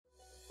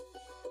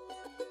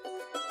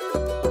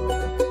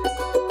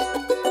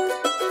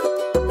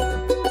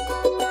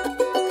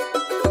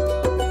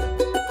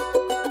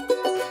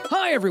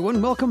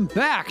everyone, welcome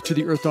back to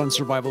the Earth Dawn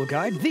Survival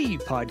Guide, the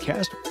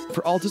podcast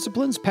for all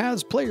disciplines,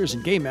 paths, players,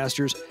 and game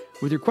masters.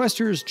 With your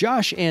questers,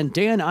 Josh and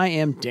Dan. I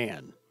am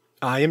Dan.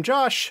 I am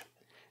Josh.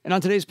 And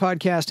on today's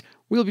podcast,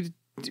 we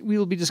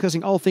will be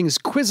discussing all things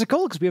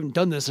quizzical, because we haven't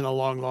done this in a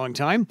long, long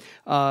time.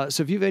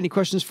 So if you have any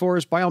questions for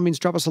us, by all means,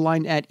 drop us a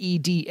line at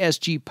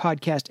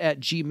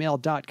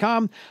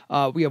edsgpodcast@gmail.com.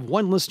 We have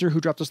one listener who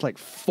dropped us like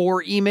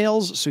 4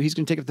 emails, so he's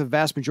going to take up the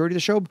vast majority of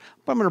the show, but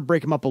I'm going to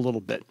break them up a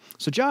little bit.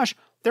 So Josh,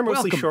 they're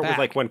mostly short with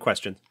like one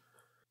question.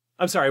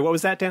 I'm sorry, what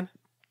was that, Dan?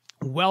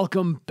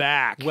 Welcome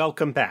back.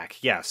 Welcome back,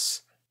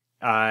 yes.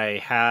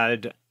 I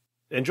had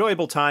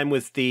enjoyable time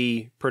with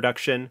the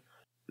production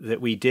that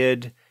we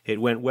did.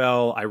 It went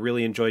well. I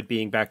really enjoyed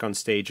being back on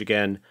stage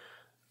again.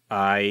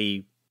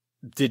 I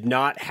did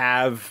not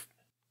have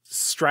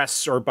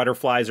stress or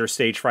butterflies or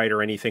stage fright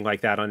or anything like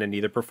that on any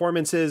of the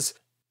performances.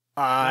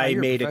 I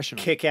made a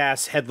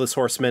kick-ass headless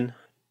horseman,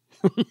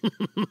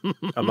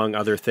 among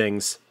other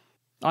things.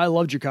 I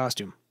loved your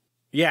costume.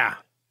 Yeah.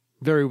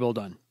 Very well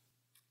done.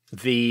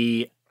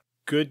 The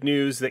good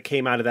news that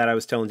came out of that I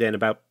was telling Dan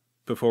about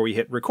before we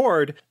hit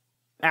record.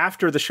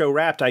 After the show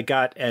wrapped, I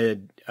got a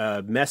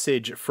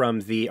message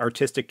from the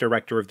artistic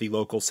director of the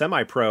local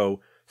semi-pro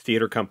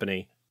theater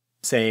company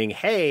saying,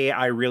 hey,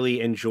 I really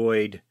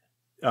enjoyed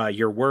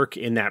your work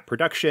in that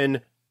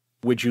production.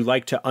 Would you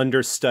like to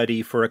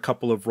understudy for a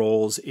couple of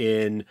roles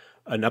in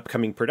an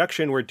upcoming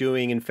production we're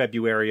doing in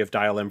February of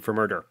Dial M for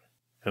Murder?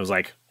 And I was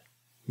like,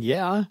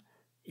 yeah,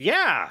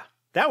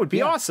 that would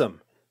be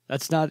awesome.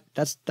 There's no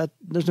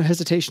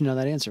hesitation on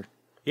that answer.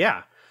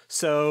 Yeah.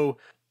 So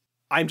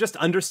I'm just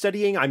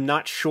understudying. I'm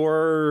not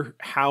sure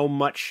how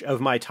much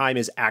of my time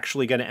is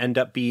actually going to end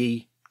up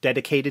be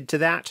dedicated to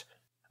that.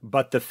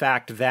 But the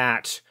fact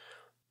that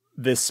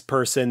this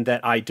person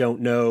that I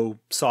don't know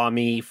saw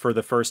me for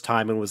the first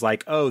time and was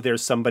like, oh,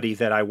 there's somebody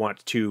that I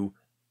want to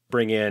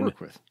bring in,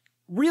 work with,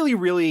 really,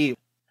 really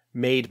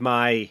made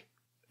my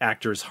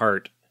actor's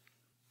heart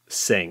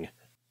sing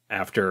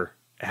after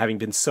having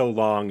been so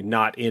long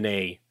not in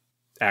a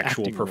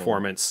actual acting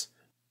performance. Role.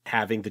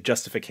 Having the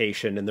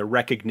justification and the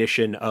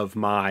recognition of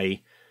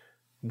my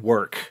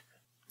work.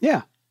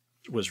 Yeah.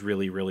 Was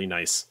really, really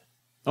nice.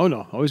 Oh,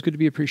 no. Always good to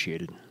be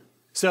appreciated.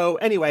 So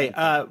anyway,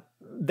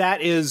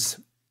 that is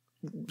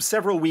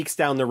several weeks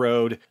down the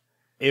road.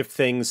 If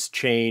things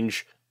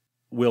change,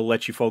 we'll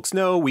let you folks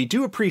know. We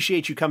do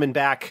appreciate you coming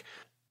back.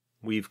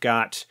 We've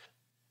got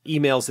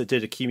emails that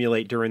did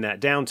accumulate during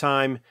that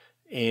downtime,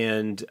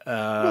 and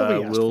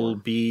we'll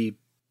be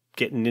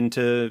getting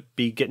into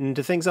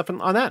things up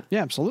on that.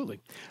 Yeah,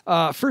 absolutely.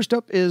 First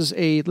up is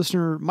a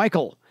listener,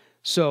 Michael.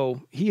 So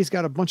he's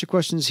got a bunch of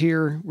questions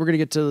here. We're going to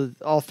get to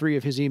all 3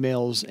 of his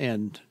emails,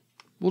 and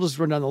we'll just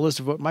run down the list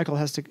of what Michael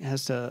has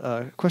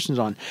to questions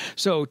on.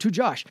 So to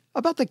Josh,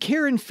 about the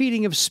care and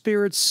feeding of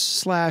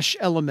spirits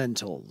 /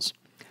 elementals.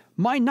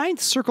 My 9th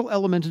Circle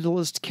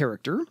Elementalist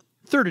character,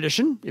 3rd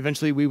edition,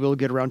 eventually we will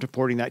get around to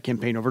porting that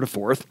campaign over to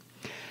 4th,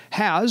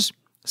 has,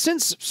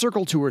 since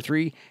Circle 2 or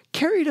 3,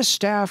 carried a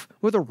staff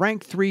with a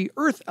rank 3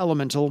 Earth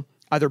Elemental,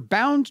 either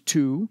bound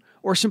to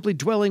or simply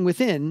dwelling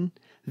within,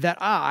 that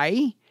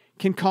I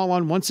can call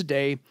on once a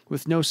day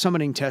with no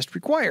summoning test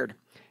required.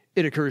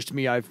 It occurs to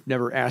me I've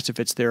never asked if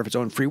it's there of its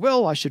own free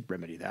will. I should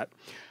remedy that.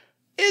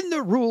 In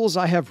the rules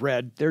I have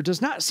read, there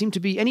does not seem to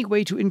be any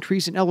way to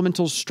increase an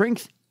elemental's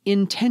strength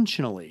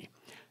intentionally.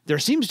 There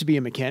seems to be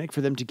a mechanic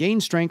for them to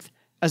gain strength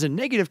as a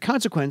negative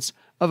consequence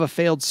of a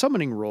failed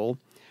summoning roll,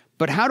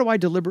 but how do I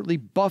deliberately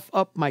buff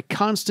up my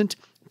constant,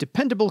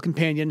 dependable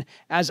companion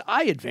as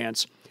I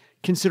advance,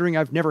 considering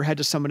I've never had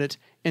to summon it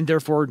and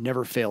therefore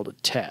never failed a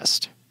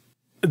test?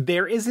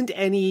 There isn't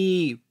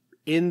any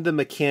in the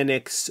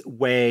mechanics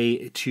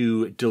way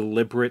to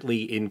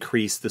deliberately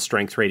increase the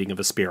strength rating of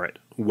a spirit,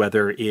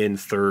 whether in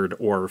 3rd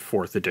or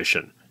 4th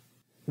edition.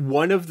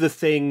 One of the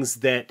things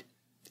that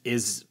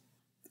is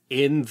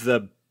in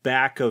the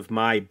back of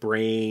my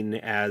brain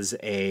as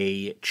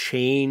a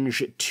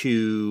change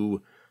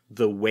to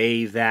the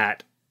way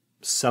that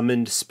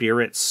summoned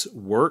spirits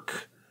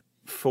work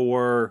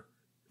for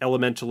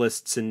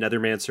elementalists and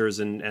nethermancers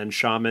and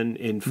shaman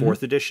in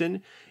 4th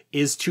edition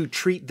is to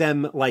treat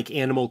them like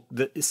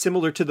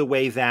similar to the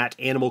way that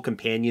animal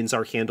companions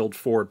are handled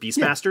for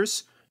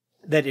beastmasters.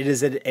 Yeah. That it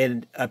is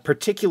a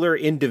particular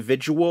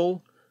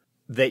individual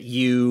that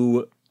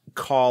you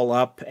call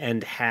up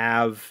and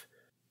have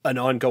an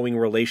ongoing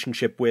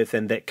relationship with,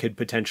 and that could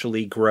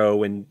potentially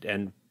grow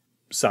and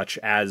such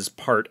as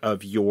part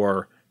of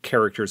your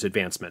character's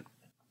advancement.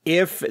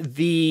 If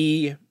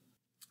the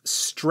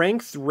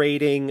strength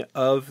rating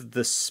of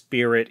the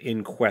spirit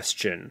in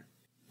question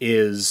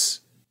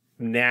is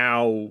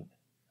now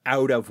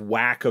out of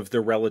whack of the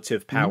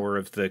relative power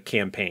of the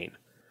campaign.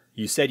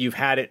 You said you've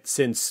had it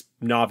since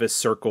novice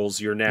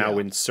circles. You're now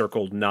in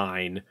circle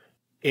 9.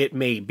 It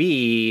may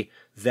be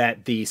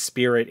that the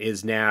spirit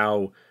is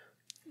now,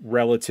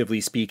 relatively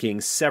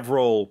speaking,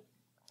 several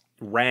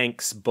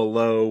ranks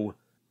below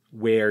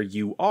where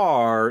you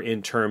are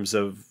in terms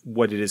of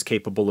what it is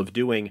capable of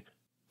doing.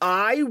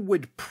 I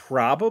would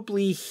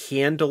probably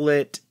handle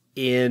it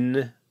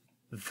in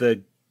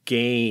the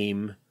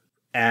game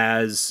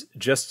as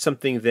just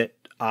something that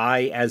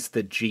I, as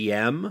the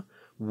GM,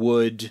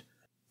 would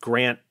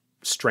grant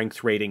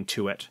strength rating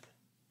to it.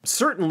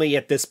 Certainly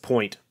at this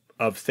point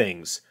of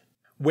things.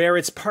 Where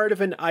it's part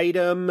of an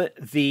item,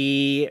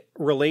 the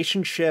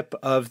relationship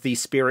of the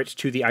spirit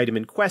to the item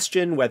in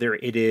question, whether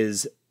it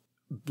is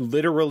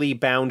literally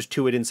bound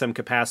to it in some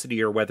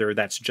capacity or whether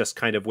that's just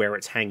kind of where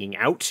it's hanging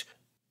out,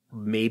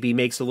 maybe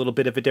makes a little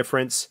bit of a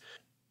difference.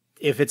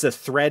 If it's a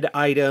thread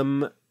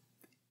item,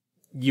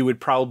 you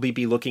would probably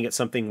be looking at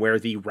something where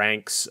the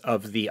ranks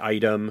of the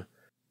item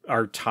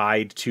are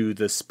tied to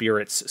the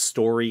spirit's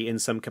story in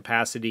some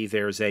capacity.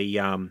 There's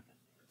a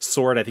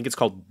sword, I think it's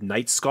called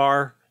Night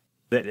Scar,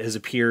 that has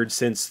appeared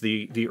since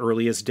the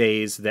earliest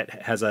days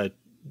that has a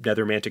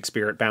nethermantic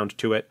spirit bound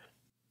to it.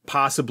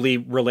 Possibly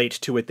relate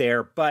to it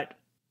there, but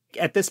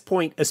at this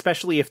point,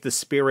 especially if the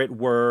spirit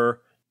were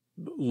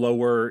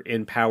lower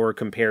in power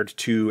compared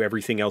to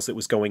everything else that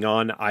was going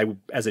on, I,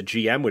 as a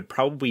GM, would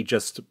probably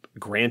just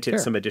grant it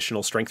some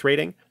additional strength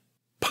rating.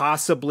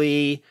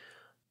 Possibly,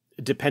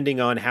 depending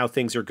on how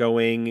things are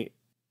going,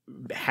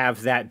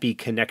 have that be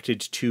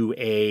connected to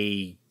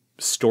a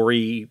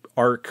story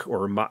arc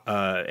or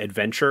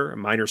adventure, a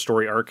minor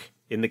story arc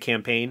in the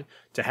campaign,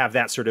 to have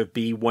that sort of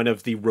be one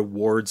of the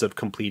rewards of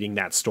completing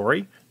that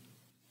story.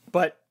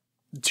 But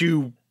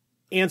to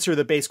answer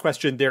the base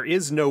question, there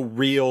is no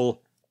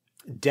real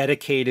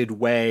dedicated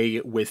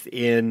way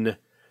within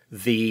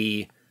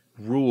the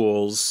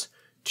rules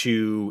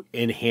to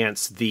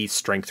enhance the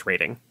strength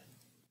rating.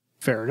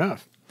 Fair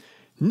enough.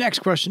 Next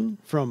question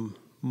from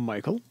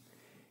Michael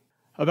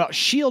about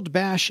Shield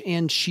Bash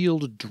and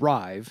Shield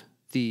Drive,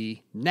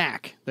 the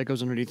Knack that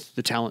goes underneath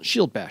the talent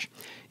Shield Bash.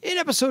 In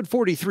episode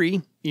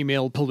 43,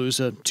 email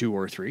Palooza 2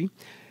 or 3,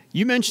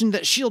 you mentioned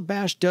that Shield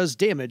Bash does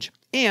damage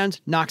and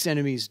knocks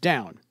enemies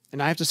down.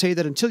 And I have to say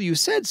that until you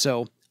said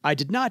so, I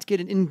did not get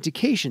an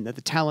indication that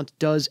the talent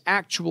does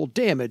actual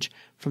damage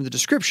from the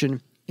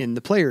description in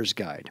the player's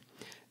guide.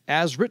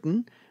 As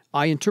written,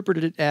 I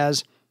interpreted it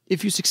as,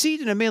 if you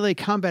succeed in a melee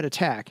combat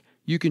attack,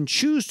 you can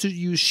choose to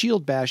use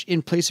Shield Bash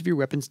in place of your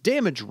weapon's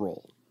damage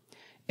roll.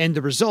 And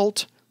the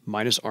result,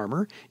 minus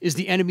armor, is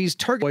the enemy's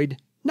target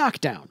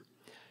knockdown.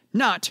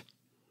 Not,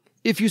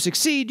 if you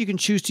succeed, you can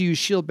choose to use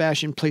Shield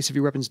Bash in place of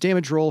your weapon's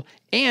damage roll,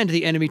 and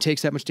the enemy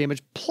takes that much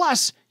damage,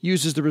 plus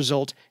uses the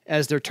result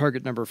as their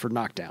target number for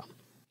knockdown.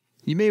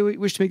 You may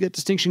wish to make that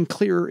distinction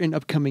clearer in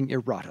upcoming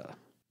errata.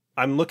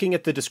 I'm looking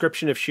at the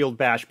description of Shield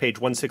Bash, page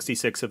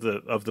 166 of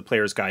the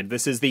player's guide.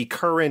 This is the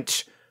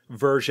current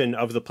version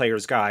of the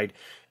player's guide.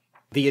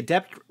 The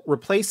adept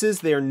replaces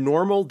their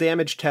normal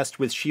damage test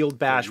with Shield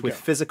Bash with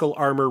physical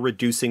armor,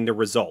 reducing the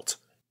result.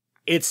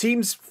 It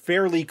seems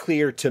fairly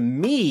clear to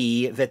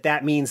me that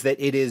that means that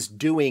it is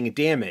doing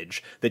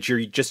damage, that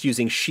you're just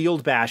using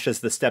Shield Bash as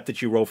the step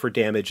that you roll for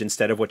damage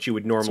instead of what you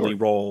would normally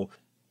roll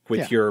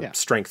with your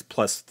strength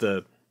plus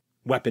the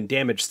weapon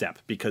damage step,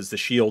 because the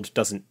shield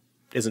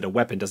isn't a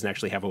weapon, doesn't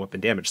actually have a weapon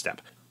damage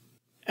step.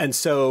 And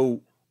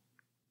so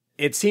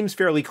it seems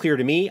fairly clear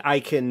to me. I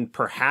can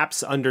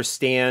perhaps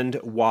understand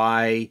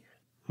why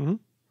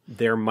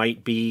there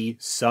might be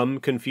some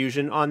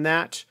confusion on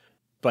that,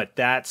 but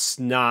that's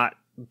not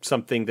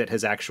something that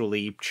has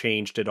actually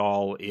changed at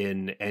all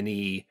in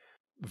any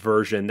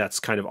version. That's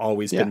kind of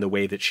always been the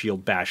way that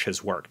Shield Bash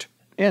has worked.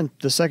 And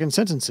the second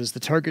sentence is the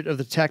target of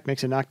the attack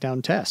makes a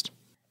knockdown test.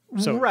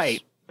 So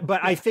right.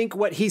 But I think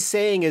what he's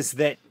saying is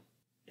that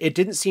it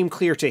didn't seem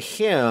clear to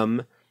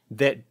him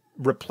that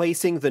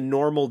replacing the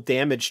normal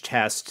damage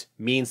test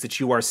means that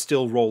you are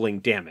still rolling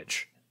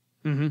damage.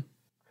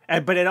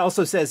 But it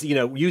also says,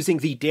 using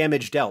the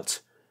damage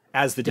dealt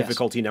as the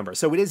difficulty number.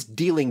 So it is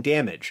dealing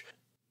damage.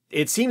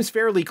 It seems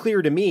fairly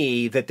clear to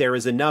me that there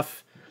is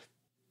enough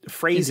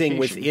phrasing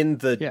within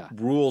the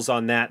rules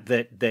on that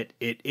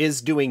it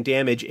is doing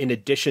damage in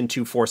addition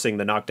to forcing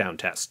the knockdown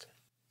test.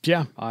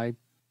 Yeah, I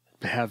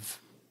have...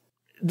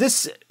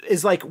 This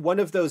is like one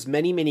of those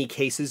many, many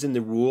cases in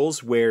the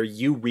rules where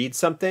you read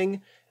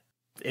something,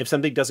 if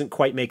something doesn't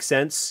quite make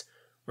sense,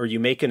 or you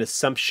make an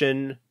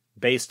assumption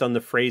based on the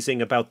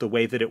phrasing about the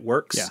way that it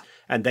works,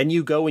 and then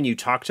you go and you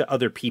talk to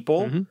other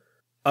people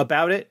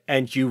about it,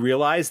 and you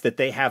realize that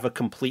they have a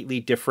completely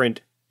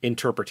different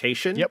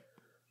interpretation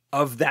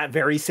of that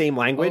very same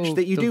language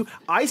that you do.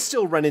 I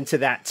still run into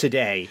that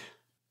today.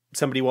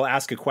 Somebody will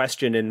ask a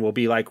question and will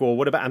be like, well,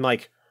 what about... I'm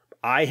like,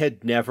 I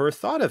had never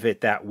thought of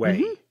it that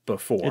way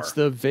before. It's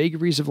the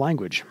vagaries of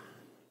language.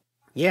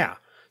 Yeah.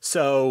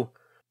 So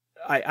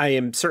I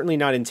am certainly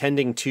not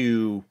intending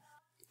to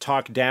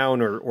talk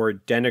down or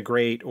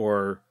denigrate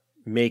or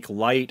make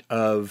light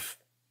of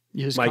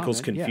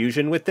Michael's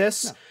confusion with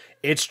this. No.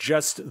 It's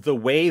just the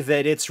way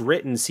that it's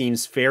written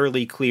seems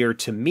fairly clear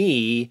to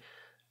me,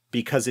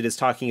 because it is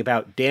talking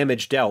about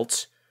damage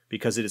dealt,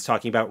 because it is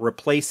talking about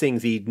replacing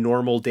the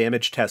normal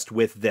damage test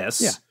with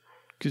this. Yeah,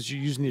 because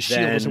you're using the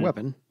shield as a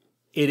weapon.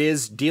 It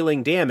is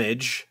dealing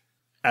damage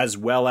as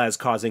well as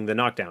causing the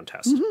knockdown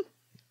test.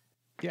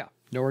 Yeah,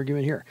 no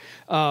argument here.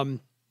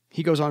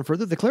 He goes on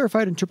further. The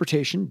clarified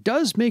interpretation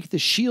does make the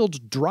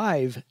shield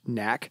drive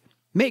Knack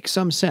make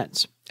some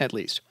sense, at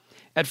least.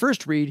 At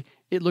first read,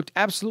 it looked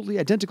absolutely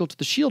identical to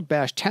the shield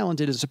bash talent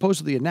it is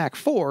supposedly a Knack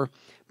for,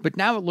 but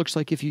now it looks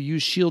like if you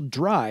use shield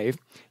drive,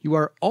 you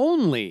are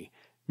only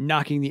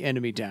knocking the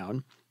enemy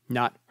down,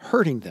 not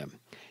hurting them.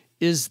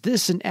 Is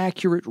this an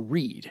accurate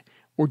read,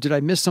 or did I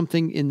miss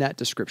something in that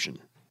description?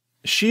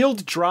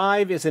 Shield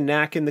drive is a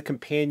Knack in the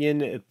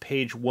companion at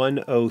page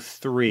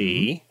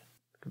 103.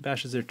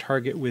 Bashes their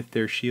target with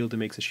their shield and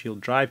makes a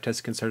shield drive test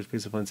against target's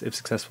piece of lens. If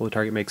successful, the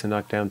target makes a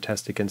knockdown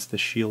test against the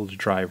shield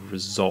drive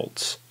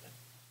results.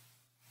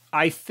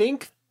 I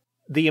think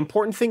the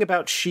important thing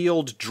about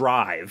shield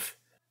drive,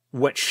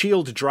 what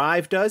shield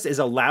drive does is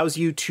allows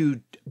you to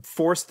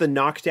force the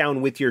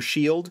knockdown with your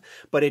shield,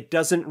 but it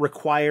doesn't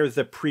require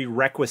the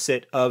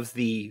prerequisite of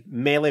the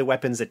melee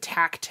weapon's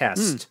attack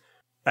test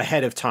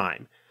ahead of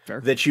time. Fair.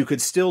 That you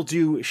could still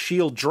do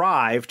shield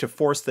drive to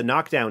force the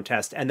knockdown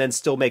test and then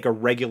still make a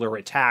regular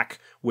attack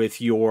with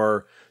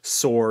your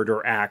sword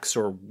or axe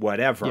or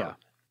whatever,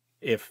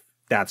 if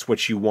that's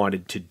what you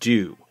wanted to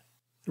do.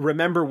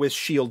 Remember, with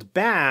shield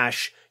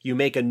bash, you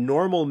make a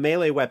normal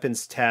melee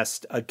weapons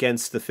test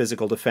against the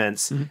physical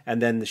defense,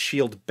 and then the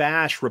shield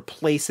bash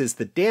replaces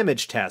the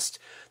damage test.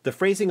 The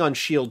phrasing on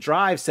shield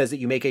drive says that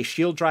you make a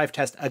shield drive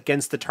test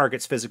against the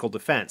target's physical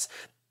defense.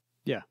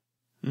 Yeah.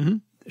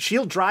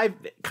 Shield drive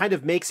kind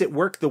of makes it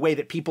work the way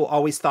that people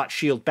always thought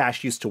shield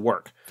bash used to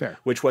work. Fair.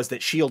 Which was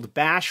that shield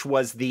bash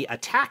was the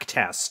attack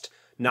test,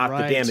 not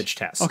the damage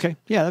test. Okay.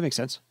 Yeah, that makes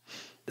sense.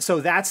 So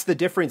that's the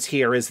difference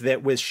here, is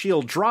that with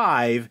shield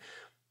drive,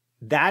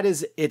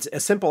 it's a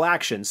simple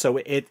action. So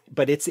it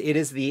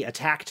is the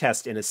attack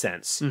test in a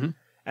sense.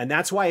 And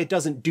that's why it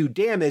doesn't do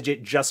damage.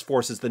 It just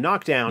forces the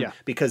knockdown,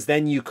 because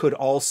then you could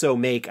also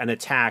make an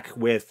attack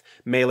with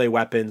melee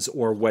weapons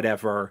or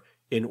whatever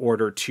in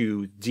order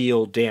to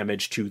deal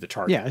damage to the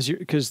target. Yeah,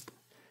 because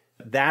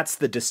that's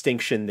the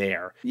distinction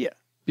there. Yeah,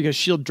 because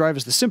shield drive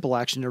is the simple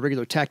action, and a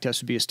regular attack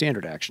test would be a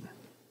standard action.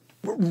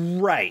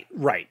 Right.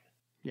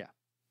 Yeah.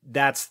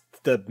 That's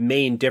the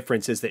main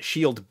difference, is that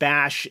shield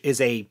bash is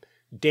a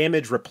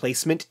damage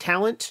replacement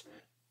talent,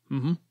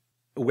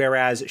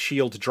 whereas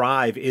shield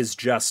drive is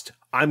just,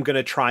 I'm going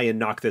to try and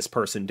knock this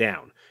person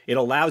down. It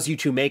allows you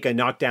to make a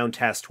knockdown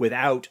test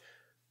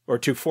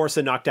to force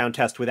a knockdown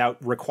test without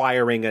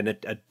requiring a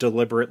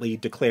deliberately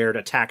declared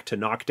attack to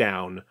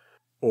knockdown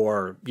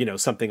or,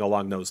 something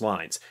along those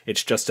lines.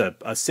 It's just a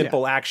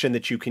simple action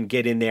that you can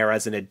get in there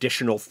as an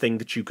additional thing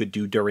that you could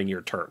do during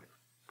your turn.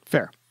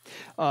 Fair.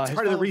 It's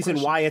part of the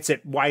reason why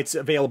it's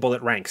available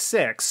at rank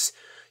 6.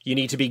 You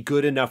need to be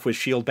good enough with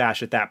shield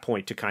bash at that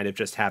point to kind of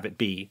just have it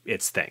be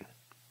its thing.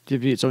 To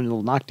be its own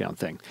little knockdown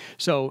thing.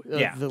 So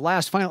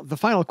the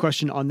final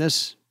question on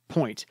this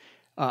point,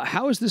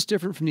 how is this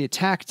different from the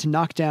attack to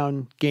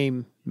knockdown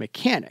game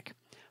mechanic?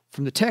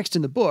 From the text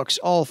in the books,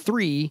 all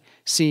three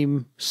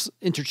seem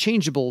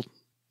interchangeable,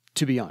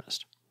 to be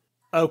honest.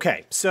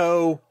 Okay,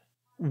 so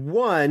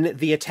 1,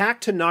 the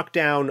attack to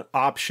knockdown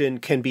option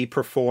can be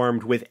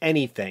performed with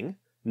anything,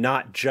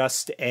 not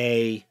just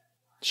a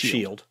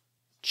shield.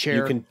 Chair,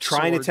 you can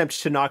try and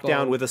attempt to knock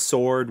down with a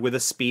sword, with a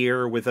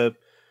spear, with a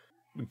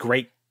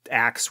great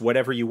axe,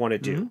 whatever you want to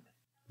do.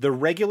 The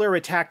regular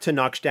attack to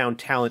knockdown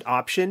talent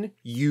option,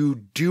 you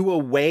do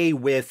away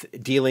with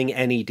dealing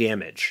any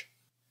damage.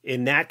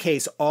 In that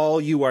case,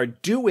 all you are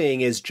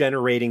doing is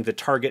generating the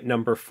target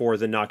number for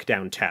the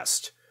knockdown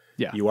test.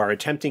 Yeah. You are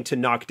attempting to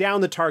knock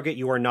down the target,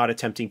 you are not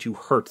attempting to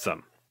hurt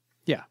them.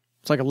 Yeah.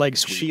 It's like a leg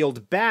sweep.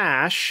 Shield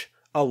bash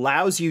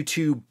allows you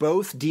to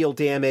both deal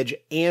damage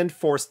and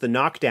force the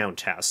knockdown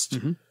test.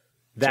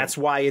 That's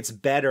why it's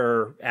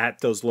better at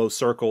those low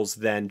circles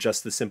than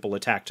just the simple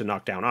attack to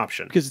knockdown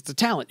option. Because it's a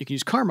talent. You can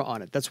use karma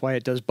on it. That's why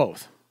it does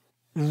both.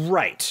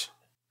 Right.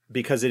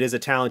 Because it is a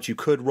talent, you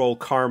could roll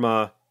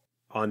karma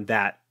on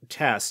that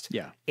test.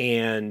 Yeah.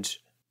 And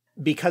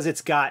because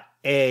it's got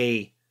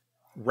a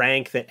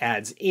rank that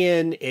adds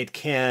in, it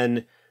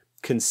can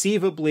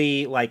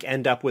conceivably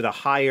end up with a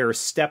higher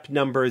step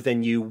number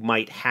than you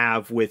might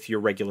have with your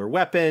regular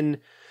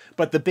weapon.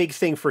 But the big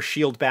thing for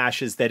shield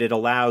bash is that it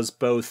allows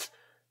both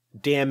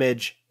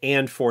damage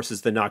and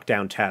forces the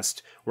knockdown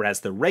test,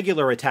 whereas the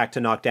regular attack to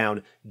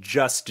knockdown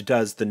just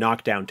does the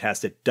knockdown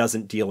test. It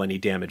doesn't deal any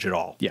damage at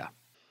all. Yeah.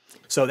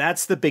 So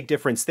that's the big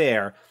difference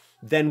there.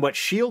 Then what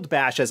shield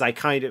bash,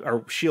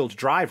 or shield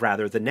drive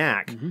rather, the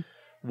Knack,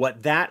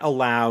 what that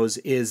allows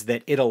is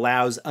that it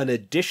allows an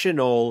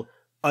additional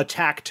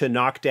attack to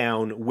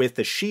knockdown with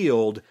the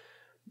shield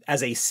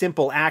as a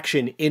simple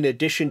action in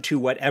addition to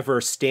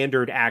whatever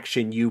standard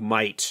action you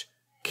might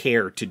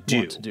care to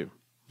do.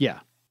 Yeah.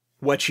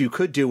 What you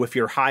could do if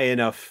you're high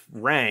enough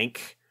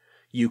rank,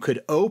 you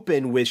could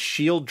open with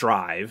shield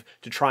drive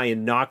to try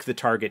and knock the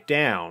target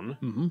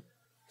down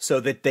so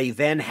that they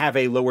then have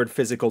a lowered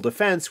physical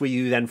defense where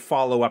you then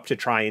follow up to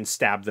try and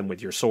stab them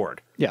with your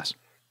sword. Yes.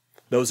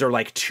 Those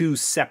are two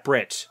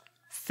separate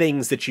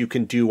things that you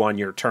can do on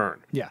your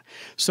turn. Yeah.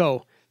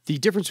 So the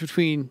difference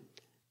between...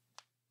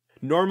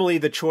 Normally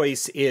the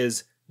choice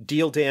is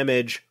deal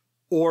damage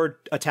or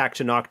attack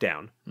to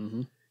knockdown.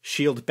 Mm-hmm.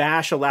 Shield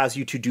Bash allows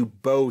you to do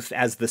both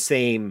as the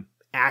same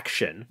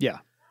action. Yeah.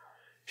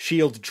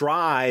 Shield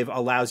Drive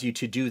allows you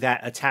to do that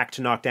attack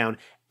to knockdown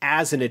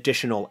as an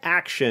additional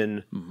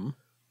action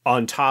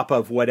on top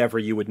of whatever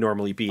you would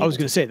normally be. I was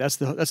going to say that's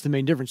the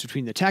main difference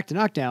between the attack to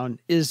knockdown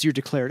is your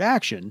declared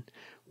action,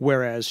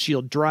 whereas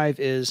Shield Drive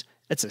it's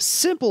a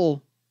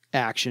simple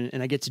action,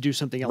 and I get to do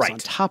something else on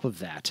top of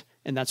that,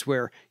 and that's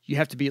where you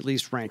have to be at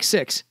least rank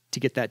 6 to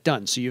get that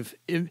done. So you've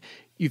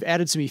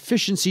added some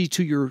efficiency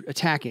to your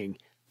attacking.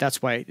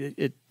 That's why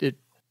it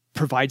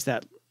provides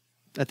that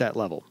at that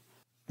level.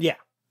 Yeah.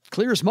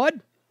 Clear as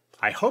mud?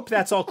 I hope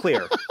that's all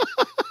clear.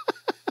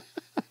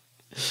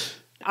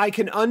 I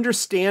can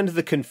understand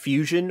the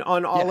confusion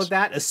on all of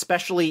that,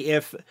 especially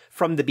if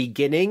from the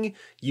beginning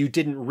you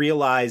didn't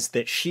realize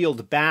that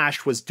Shield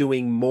Bash was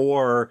doing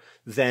more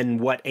than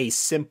what a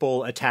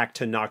simple attack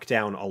to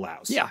knockdown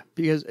allows. Yeah,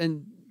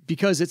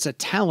 because it's a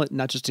talent,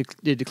 not just a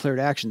declared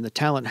action. The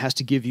talent has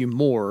to give you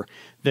more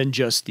than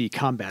just the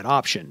combat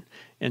option.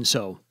 And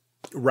so...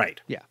 Right.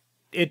 Yeah.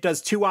 It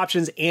does 2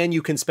 options, and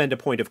you can spend a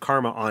point of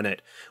karma on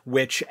it,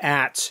 which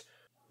at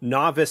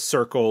novice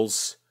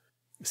circles...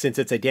 Since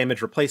it's a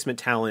damage replacement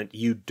talent,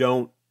 you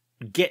don't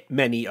get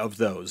many of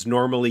those.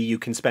 Normally, you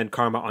can spend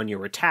karma on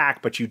your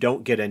attack, but you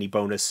don't get any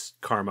bonus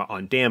karma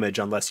on damage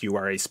unless you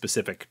are a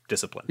specific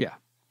discipline. Yeah.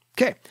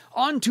 Okay,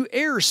 on to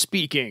air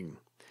speaking.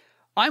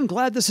 I'm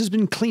glad this has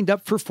been cleaned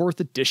up for 4th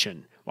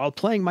edition. While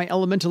playing my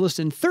Elementalist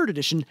in 3rd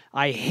edition,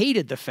 I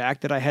hated the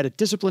fact that I had a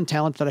discipline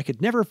talent that I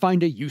could never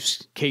find a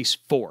use case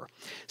for.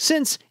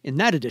 Since, in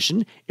that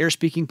edition,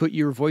 airspeaking put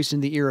your voice in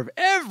the ear of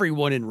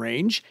everyone in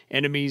range,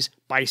 enemies,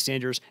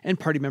 bystanders, and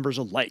party members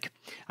alike.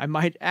 I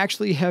might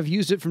actually have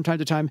used it from time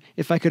to time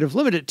if I could have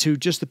limited it to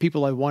just the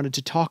people I wanted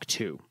to talk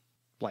to,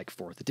 like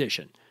 4th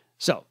edition.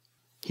 So,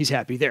 he's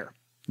happy there.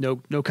 No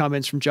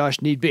comments from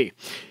Josh need be.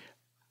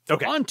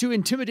 Okay. On to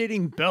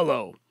Intimidating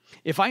Bellow.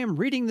 If I am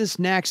reading this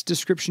Knack's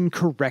description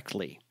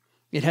correctly,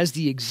 it has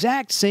the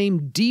exact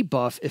same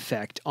debuff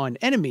effect on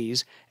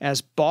enemies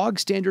as bog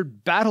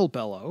standard Battle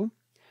Bellow,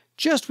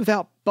 just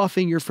without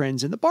buffing your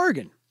friends in the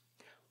bargain.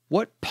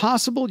 What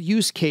possible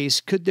use case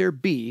could there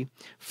be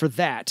for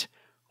that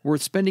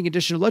worth spending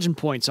additional legend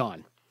points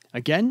on?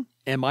 Again,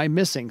 am I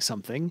missing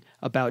something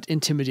about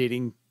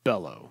Intimidating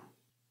Bellow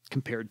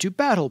compared to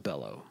Battle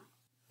Bellow?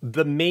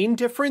 The main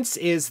difference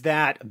is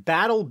that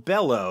Battle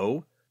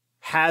Bellow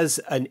has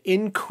an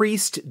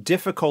increased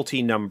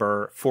difficulty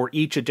number for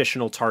each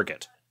additional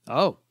target.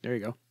 Oh, there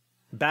you go.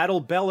 Battle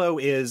Bellow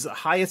is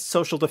highest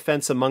social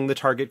defense among the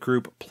target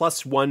group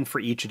 +1 for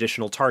each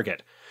additional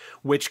target,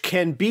 which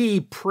can be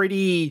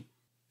pretty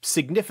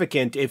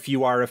significant if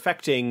you are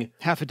affecting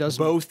half a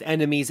dozen both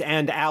enemies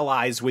and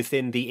allies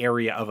within the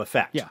area of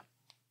effect. Yeah.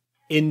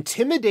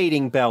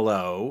 Intimidating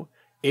Bellow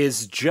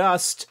is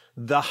just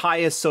the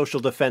highest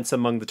social defense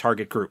among the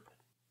target group.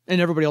 And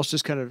everybody else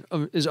just kind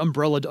of is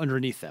umbrellaed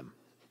underneath them.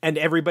 And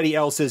everybody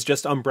else is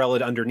just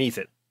umbrellaed underneath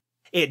it.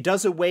 It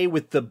does away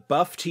with the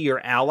buff to your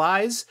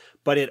allies,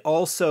 but it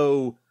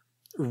also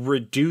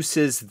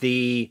reduces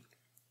the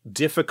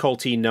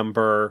difficulty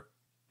number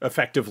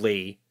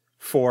effectively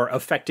for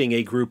affecting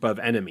a group of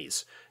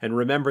enemies. And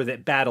remember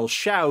that Battle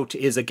Shout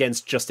is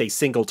against just a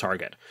single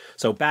target.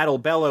 So Battle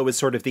Bellow is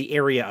sort of the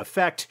area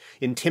effect.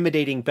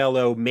 Intimidating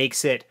Bellow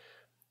makes it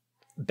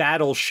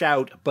Battle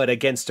Shout, but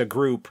against a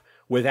group,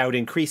 without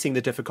increasing the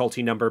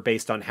difficulty number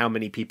based on how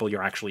many people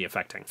you're actually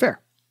affecting.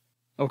 Fair.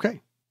 Okay.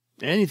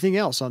 Anything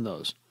else on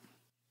those?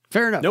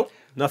 Fair enough. Nope.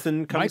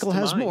 Nothing comes Michael to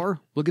has mind. more.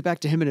 We'll get back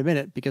to him in a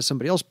minute because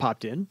somebody else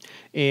popped in.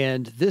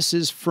 And this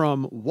is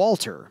from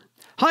Walter.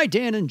 Hi,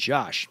 Dan and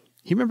Josh.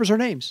 He remembers our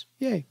names.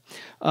 Yay.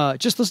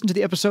 Just listened to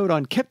the episode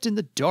on Kept in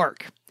the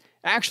Dark.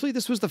 Actually,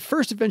 this was the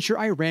first adventure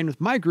I ran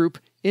with my group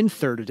in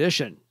 3rd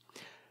edition.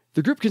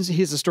 The group, he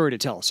has a story to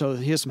tell, so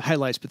he has some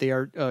highlights, but they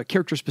are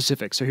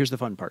character-specific, so here's the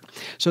fun part.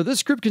 So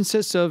this group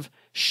consists of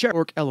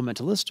Orc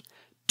Elementalist,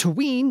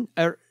 Taween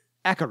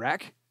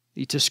Akarak,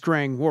 the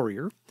Tiskrang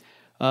Warrior,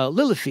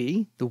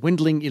 Lilithie, the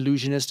Windling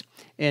Illusionist,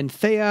 and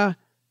Thea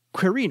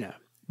Quirina,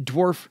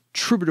 Dwarf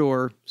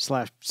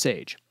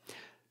Troubadour/Sage.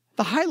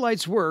 The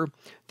highlights were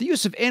the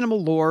use of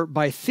animal lore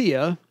by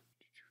Thea,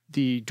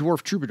 the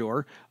Dwarf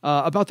Troubadour,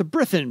 about the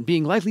Brithen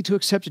being likely to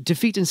accept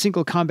defeat in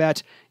single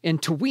combat,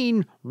 and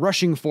Taween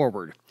rushing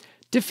forward,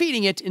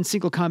 defeating it in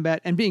single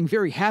combat, and being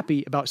very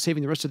happy about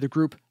saving the rest of the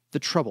group the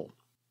trouble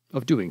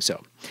of doing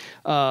so.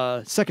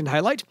 Second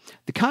highlight,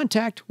 the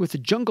contact with the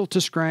Jungle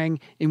Tiskrang,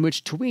 in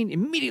which Taween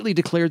immediately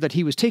declared that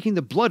he was taking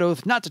the blood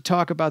oath not to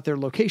talk about their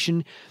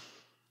location,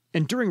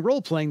 and during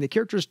role-playing, the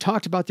characters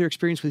talked about their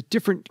experience with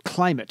different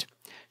climate.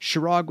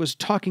 Shirag was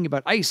talking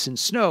about ice and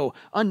snow,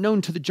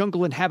 unknown to the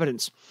jungle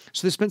inhabitants,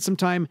 so they spent some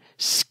time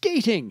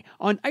skating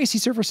on icy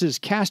surfaces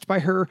cast by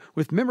her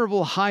with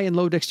memorable high and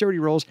low dexterity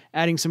rolls,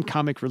 adding some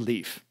comic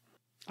relief.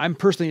 I'm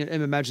personally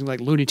am imagining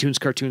like Looney Tunes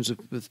cartoons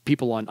with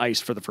people on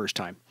ice for the first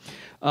time.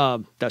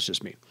 That's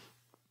just me.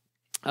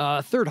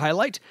 Third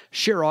highlight,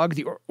 Shirag,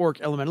 the Orc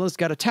Elementalist,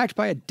 got attacked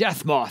by a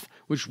death moth,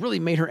 which really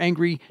made her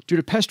angry due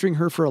to pestering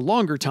her for a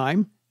longer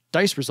time,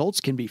 Dice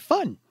results can be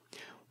fun.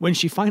 When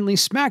she finally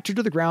smacked her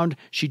to the ground,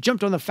 she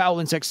jumped on the foul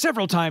insect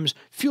several times,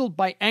 fueled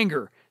by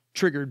anger.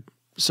 Triggered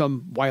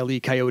some Wile E.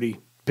 Coyote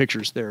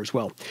pictures there as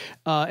well.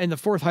 And the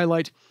fourth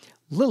highlight,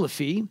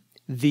 Lilify,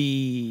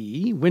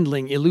 the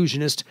Windling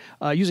illusionist,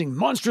 using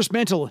monstrous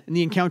mantle in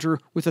the encounter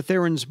with the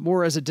Therans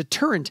more as a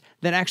deterrent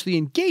than actually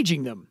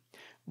engaging them,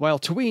 while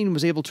Tywin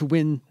was able to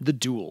win the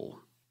duel.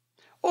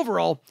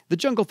 Overall, the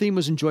jungle theme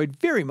was enjoyed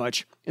very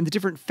much, and the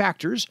different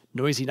factors,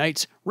 noisy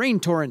nights, rain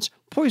torrents,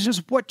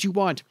 poisonous what you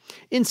want,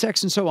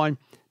 insects and so on,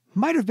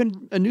 might have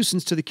been a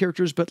nuisance to the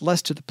characters but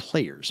less to the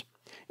players.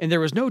 And there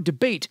was no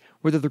debate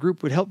whether the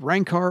group would help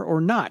Rankar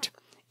or not.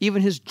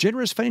 Even his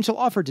generous financial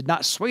offer did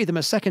not sway them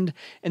a second,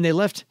 and they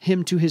left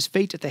him to his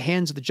fate at the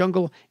hands of the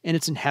jungle and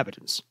its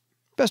inhabitants.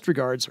 Best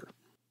regards, sir.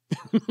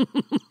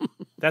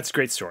 That's a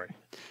great story.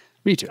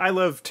 Me too. I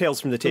love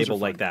Tales from the Table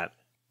like that.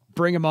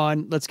 Bring them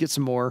on. Let's get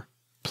some more.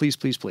 Please,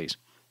 please, please.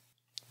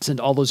 Send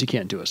all those you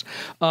can to us.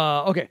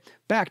 Okay,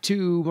 back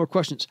to more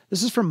questions.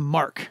 This is from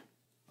Mark.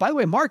 By the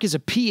way, Mark is a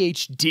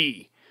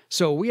PhD.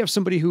 So we have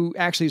somebody who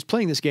actually is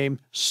playing this game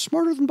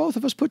smarter than both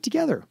of us put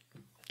together.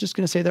 Just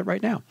going to say that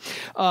right now.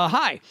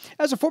 Hi.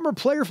 As a former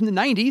player from the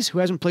 90s who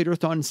hasn't played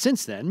Earthdawn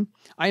since then,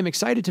 I am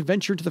excited to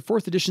venture into the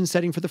 4th edition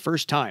setting for the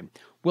first time.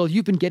 Well,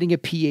 you've been getting a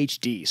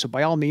PhD, so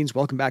by all means,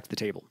 welcome back to the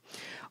table.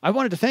 I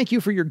wanted to thank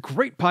you for your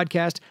great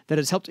podcast that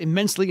has helped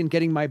immensely in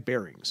getting my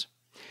bearings.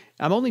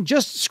 I'm only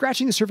just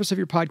scratching the surface of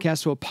your podcast,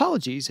 so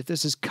apologies if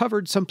this is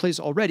covered someplace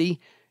already.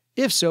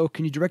 If so,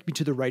 can you direct me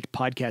to the right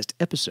podcast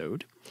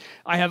episode?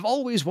 I have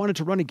always wanted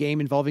to run a game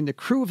involving the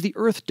crew of the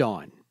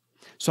Earthdawn.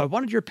 So I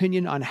wanted your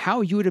opinion on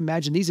how you would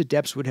imagine these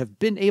adepts would have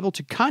been able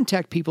to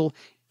contact people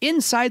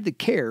inside the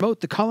Kaer to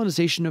promote the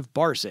colonization of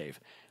Barsave.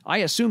 I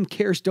assume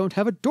Kaers don't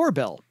have a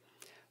doorbell.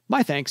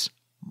 My thanks,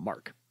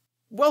 Mark.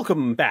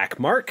 Welcome back,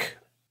 Mark.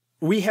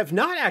 We have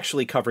not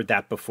actually covered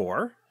that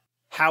before.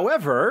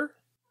 However,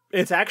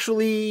 it's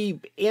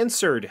actually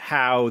answered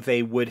how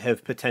they would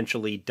have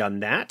potentially done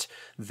that.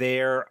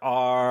 There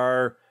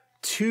are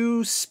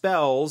 2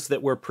 spells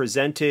that were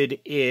presented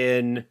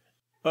in...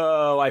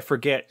 Oh, I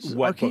forget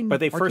what book, but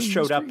they first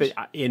showed up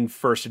in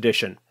 1st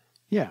edition.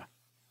 Yeah,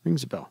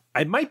 rings a bell.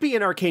 It might be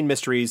in Arcane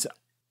Mysteries,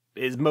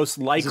 is most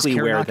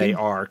likely where they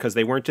are, because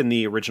they weren't in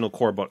the original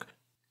core book.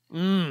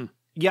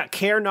 Yeah,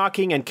 Care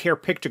Knocking and Care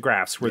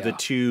Pictographs were the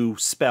 2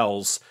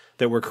 spells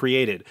that were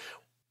created.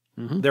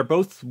 They're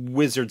both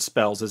wizard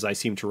spells, as I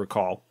seem to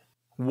recall.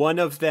 One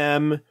of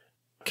them,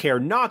 Care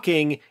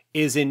Knocking,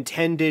 is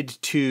intended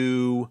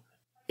to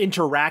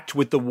interact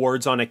with the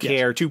wards on a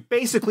Kaer to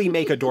basically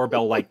make a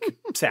doorbell-like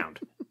sound.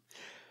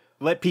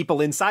 Let people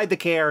inside the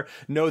Kaer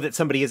know that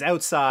somebody is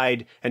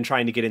outside and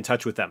trying to get in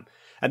touch with them.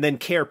 And then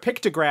Care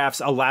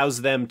Pictographs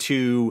allows them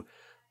to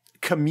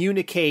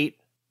communicate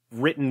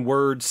written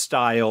word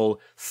style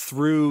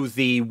through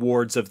the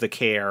wards of the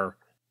Kaer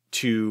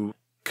to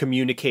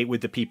communicate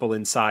with the people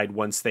inside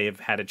once they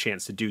have had a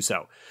chance to do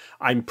so.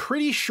 I'm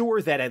pretty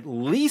sure that at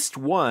least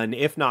one,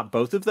 if not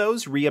both of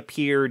those,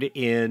 reappeared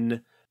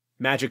in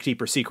Magic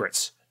Deeper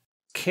Secrets.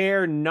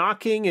 Care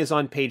Knocking is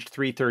on page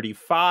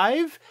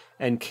 335,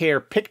 and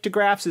Care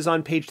Pictographs is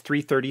on page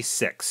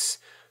 336.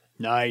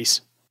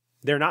 Nice.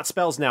 They're not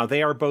spells now.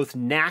 They are both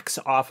knacks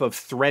off of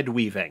thread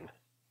weaving.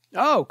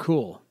 Oh,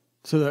 cool.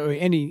 So that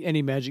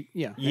any magic,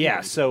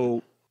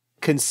 So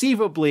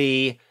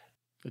conceivably,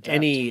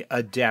 any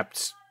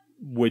adept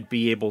would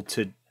be able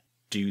to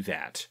do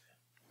that.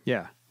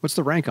 Yeah. What's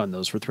the rank on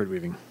those for thread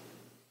weaving?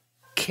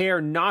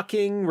 Care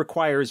Knocking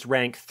requires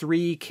rank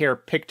 3, Care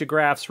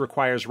Pictographs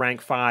requires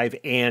rank 5,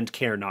 and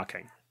Care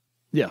Knocking.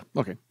 Yeah,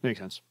 okay, makes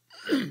sense.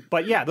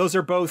 But yeah, those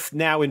are both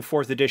now in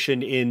 4th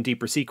edition in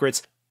Deeper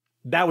Secrets.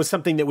 That was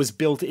something that was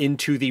built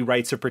into the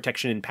Rites of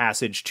Protection and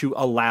Passage to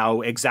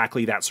allow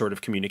exactly that sort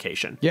of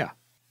communication. Yeah,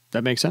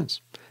 that makes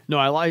sense. No,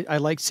 I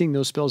like seeing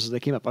those spells as they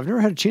came up. I've never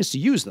had a chance to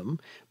use them,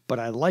 but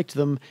I liked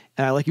them,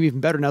 and I like them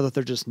even better now that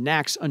they're just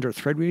knacks under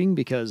thread weaving,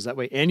 because that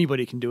way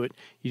anybody can do it.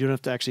 You don't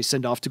have to actually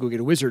send off to go get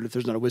a wizard if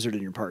there's not a wizard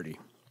in your party.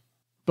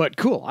 But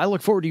cool. I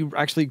look forward to you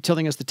actually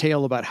telling us the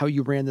tale about how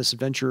you ran this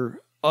adventure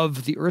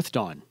of the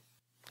Earthdawn,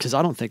 because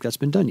I don't think that's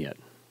been done yet.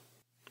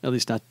 At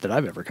least not that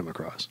I've ever come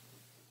across.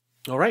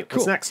 All right,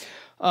 cool. What's next?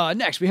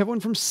 Next, we have one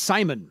from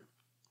Simon.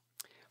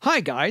 Hi,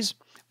 guys.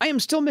 I am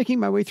still making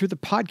my way through the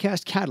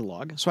podcast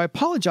catalog, so I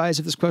apologize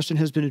if this question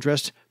has been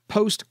addressed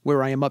post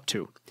where I am up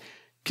to.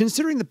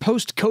 Considering the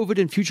post-COVID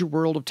and future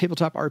world of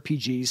tabletop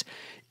RPGs,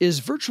 is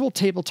virtual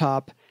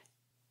tabletop,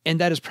 and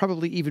that is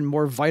probably even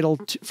more vital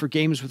for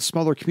games with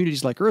smaller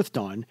communities like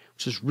Earthdawn,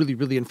 which is really,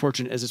 really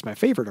unfortunate as it's my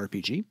favorite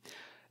RPG,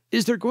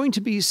 is there going to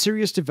be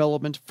serious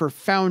development for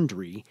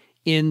Foundry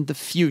in the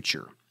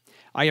future?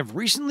 I have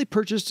recently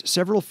purchased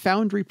several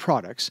Foundry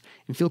products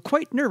and feel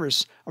quite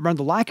nervous around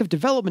the lack of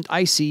development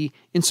I see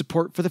in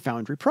support for the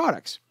Foundry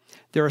products.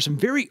 There are some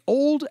very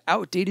old,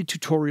 outdated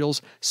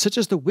tutorials, such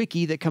as the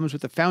wiki that comes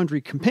with the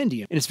Foundry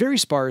compendium, and it's very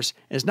sparse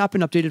and has not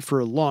been updated for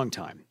a long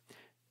time.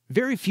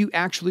 Very few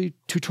actually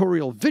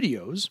tutorial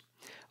videos.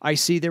 I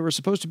see there was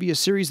supposed to be a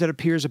series that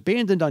appears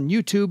abandoned on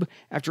YouTube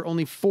after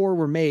only 4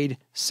 were made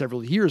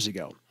several years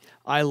ago.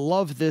 I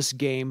love this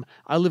game.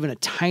 I live in a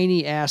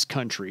tiny ass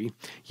country.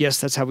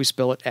 Yes, that's how we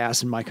spell it,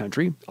 ass in my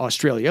country,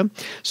 Australia.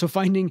 So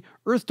finding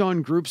Earth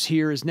Dawn groups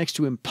here is next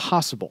to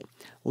impossible,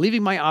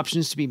 leaving my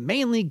options to be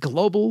mainly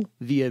global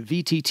via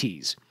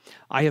VTTs.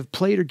 I have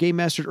played or game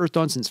mastered Earth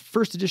Dawn since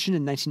first edition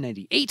in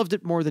 1998. Loved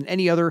it more than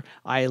any other.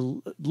 I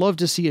love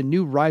to see a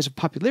new rise of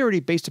popularity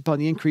based upon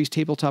the increased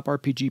tabletop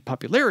RPG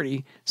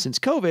popularity since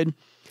COVID.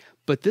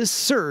 But this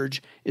surge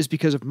is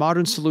because of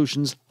modern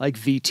solutions like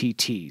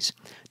VTTs.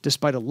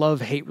 Despite a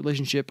love-hate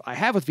relationship I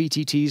have with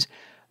VTTs,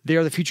 they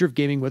are the future of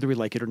gaming whether we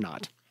like it or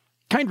not.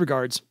 Kind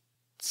regards,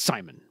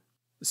 Simon.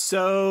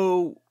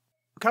 So,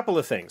 a couple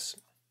of things.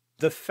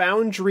 The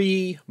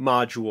Foundry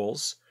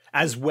modules,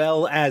 as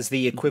well as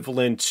the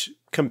equivalent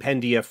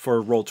compendia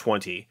for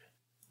Roll20,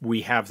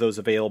 we have those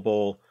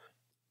available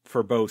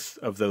for both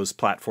of those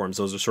platforms.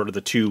 Those are sort of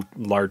the 2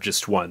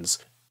 largest ones.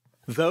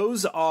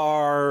 Those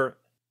are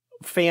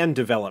fan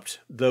developed.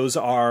 Those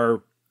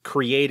are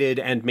created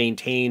and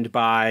maintained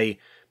by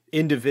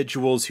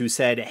individuals who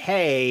said,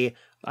 hey,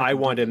 I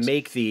want to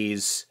make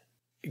these.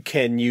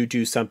 Can you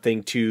do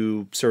something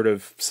to sort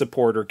of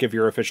support or give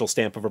your official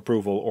stamp of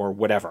approval or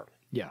whatever?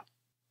 Yeah.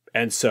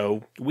 And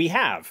so we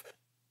have.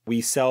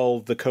 We sell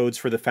the codes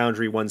for the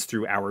Foundry ones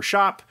through our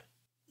shop.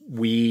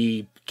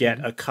 We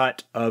get a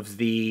cut of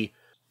the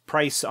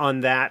price on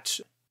that.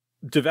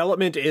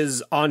 Development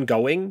is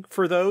ongoing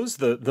for those.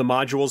 The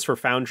modules for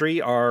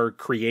Foundry are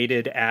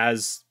created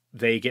as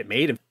they get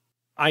made.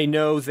 I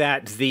know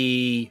that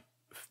the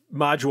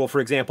module,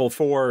 for example,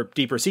 for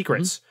Deeper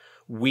Secrets,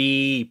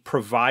 we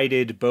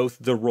provided both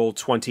the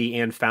Roll20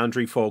 and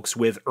Foundry folks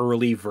with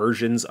early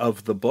versions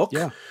of the book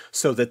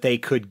so that they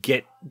could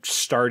get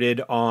started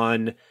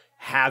on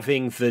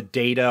having the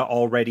data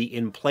already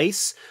in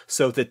place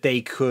so that they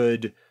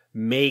could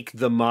make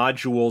the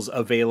modules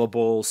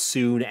available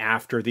soon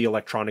after the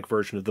electronic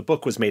version of the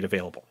book was made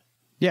available.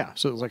 Yeah,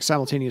 so it was like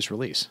simultaneous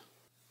release.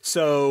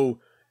 So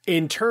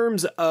in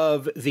terms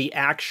of the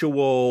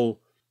actual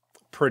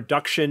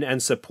production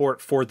and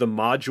support for the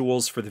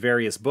modules for the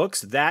various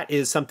books, that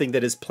is something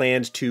that is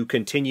planned to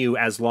continue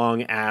as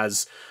long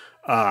as,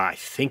 I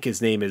think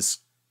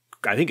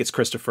it's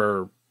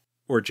Christopher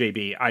or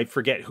JB. I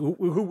forget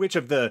which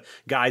of the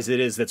guys it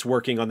is that's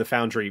working on the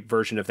Foundry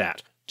version of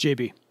that.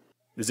 JB.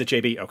 Is it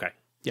JB? Okay.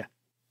 Yeah.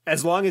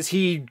 As long as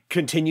he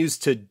continues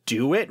to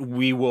do it,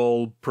 we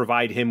will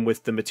provide him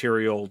with the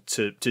material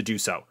to do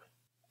so.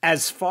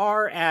 As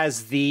far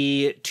as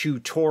the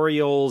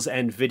tutorials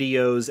and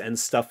videos and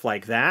stuff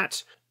like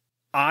that,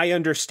 I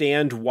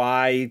understand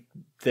why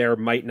there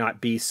might not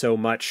be so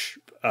much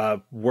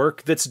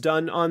work that's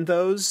done on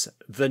those.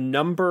 The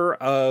number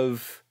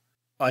of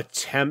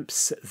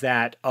attempts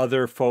that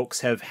other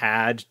folks have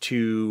had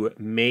to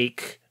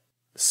make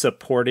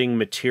supporting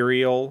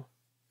material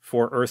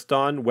for Earth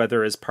Dawn,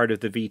 whether as part of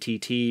the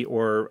VTT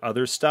or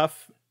other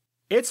stuff,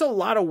 it's a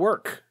lot of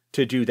work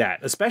to do that,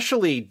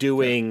 especially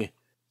doing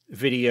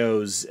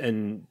videos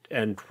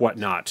and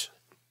whatnot.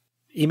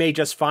 He may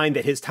just find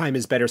that his time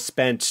is better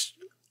spent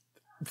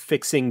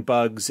fixing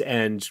bugs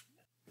and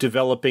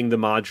developing the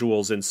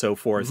modules and so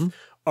forth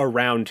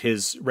around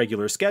his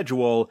regular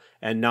schedule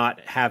and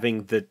not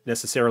having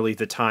necessarily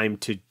the time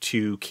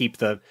to keep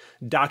the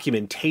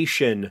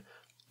documentation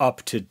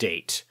up to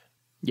date.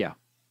 Yeah.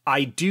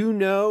 I do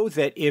know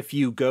that if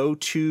you go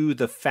to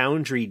the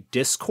Foundry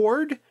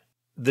Discord,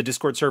 the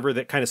Discord server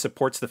that kind of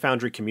supports the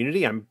Foundry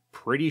community, I'm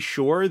pretty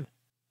sure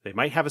they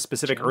might have a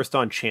specific Earth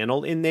Dawn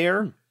channel in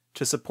there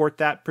to support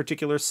that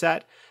particular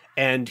set.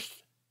 And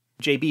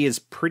JB is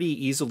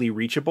pretty easily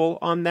reachable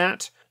on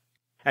that.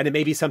 And it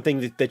may be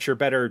something that you're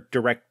better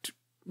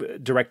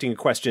directing a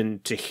question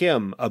to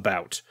him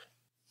about.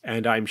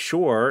 And I'm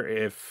sure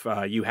if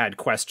you had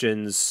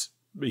questions,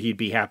 he'd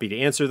be happy to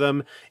answer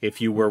them.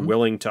 If you were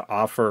willing to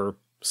offer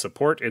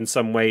support in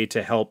some way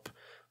to help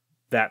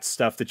that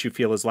stuff that you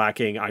feel is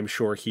lacking, I'm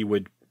sure he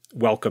would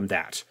welcome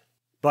that.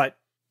 But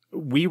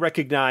we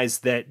recognize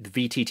that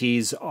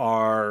VTTs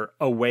are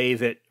a way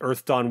that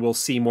Earth Dawn will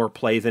see more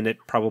play than it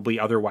probably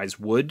otherwise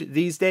would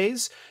these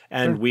days.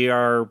 And we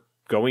are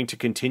going to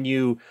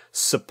continue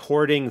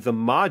supporting the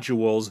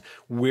modules.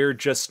 We're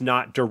just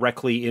not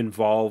directly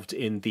involved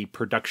in the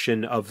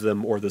production of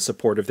them or the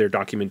support of their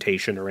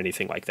documentation or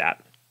anything like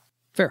that.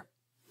 Fair.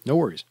 No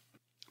worries.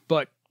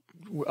 But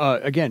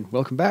again,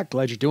 welcome back.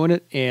 Glad you're doing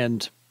it.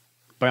 And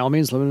by all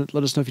means, let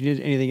us know if you need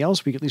anything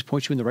else. We can at least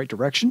point you in the right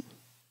direction.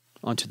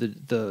 Onto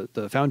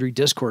the Foundry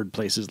Discord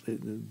place is the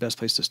best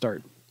place to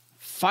start.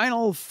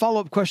 Final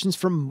follow-up questions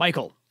from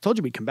Michael. Told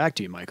you we'd come back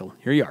to you, Michael.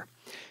 Here you are.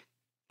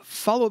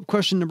 Follow-up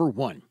question number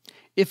 1.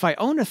 If I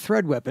own a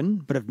thread weapon,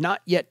 but have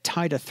not yet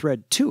tied a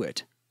thread to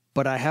it,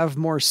 but I have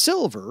more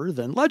silver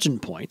than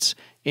legend points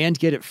and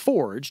get it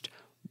forged,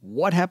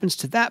 what happens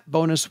to that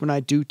bonus when I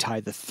do tie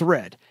the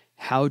thread?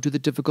 How do the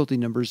difficulty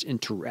numbers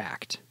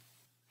interact?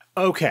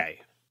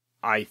 Okay.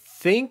 I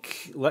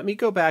think, let me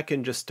go back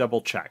and just double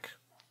check.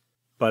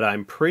 but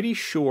I'm pretty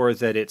sure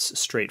that it's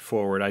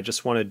straightforward. I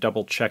just want to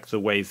double check the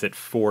way that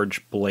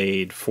Forge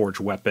Blade, Forge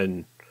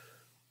Weapon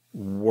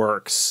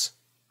works,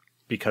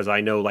 because I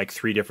know like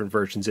 3 different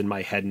versions in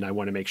my head, and I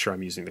want to make sure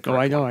I'm using the correct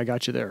Oh, I know. one. I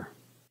got you there.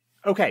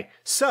 Okay,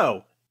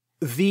 so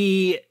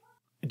the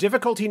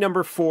difficulty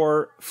number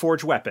for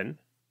Forge Weapon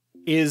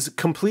is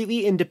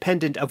completely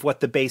independent of what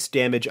the base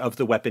damage of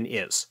the weapon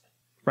is.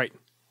 Right.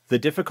 The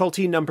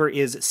difficulty number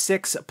is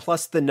 6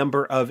 plus the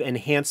number of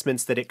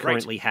enhancements that it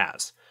currently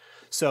has.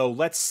 So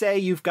let's say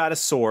you've got a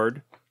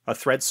sword, a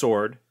thread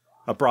sword,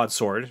 a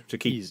broadsword, to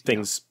keep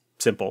things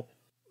simple.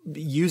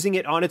 Using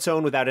it on its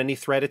own without any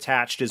thread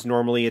attached is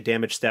normally a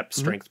damage step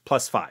strength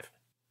plus 5.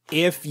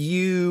 If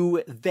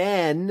you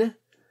then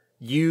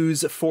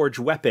use Forge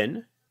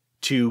Weapon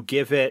to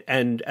give it,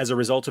 and as a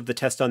result of the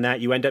test on that,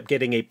 you end up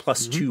getting a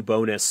plus 2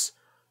 bonus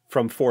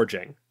from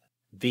forging.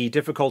 The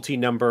difficulty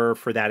number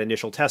for that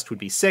initial test would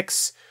be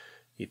 6.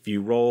 If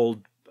you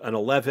rolled an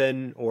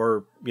 11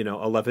 or,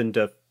 11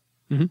 to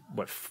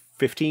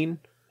 15,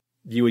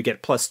 you would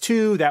get plus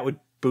 2. That would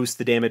boost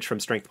the damage from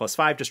strength plus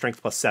 5 to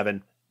strength plus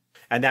 7.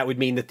 And that would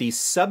mean that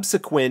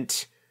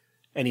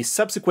any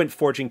subsequent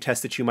forging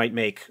test that you might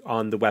make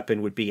on the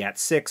weapon would be at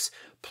 6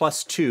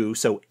 plus 2,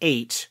 so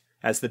 8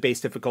 as the base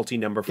difficulty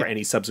number for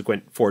any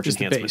subsequent forge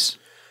enhancements.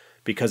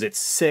 Because it's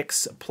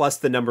 6 plus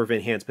the number of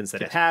enhancements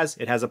that it has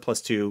a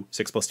plus 2,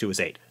 6 plus 2 is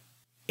 8.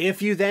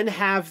 If you then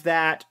have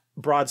that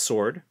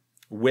broadsword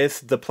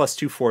with the plus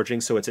 2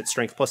 forging, so it's at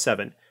strength plus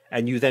 7,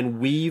 and you then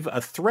weave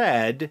a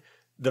thread,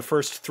 the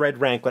first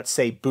thread rank, let's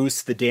say,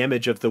 boosts the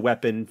damage of the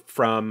weapon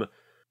from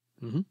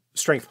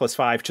strength plus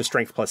 5 to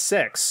strength plus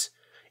 6,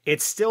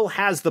 it still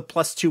has the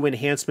plus 2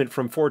 enhancement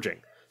from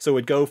forging. So it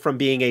would go from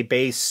being a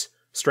base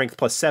strength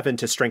plus 7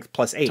 to strength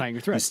plus 8. Tying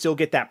your thread. You still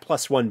get that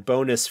plus 1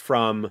 bonus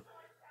from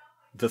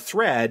the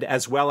thread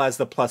as well as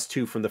the plus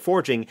 2 from the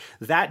forging.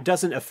 That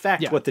doesn't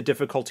affect what the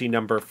difficulty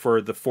number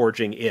for the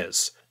forging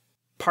is.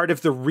 Part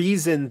of the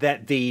reason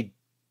that the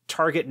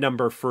target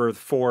number for the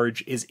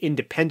forge is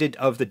independent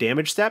of the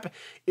damage step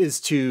is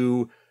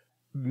to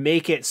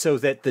make it so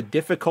that the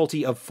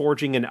difficulty of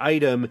forging an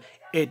item,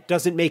 it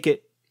doesn't make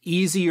it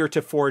easier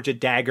to forge a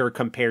dagger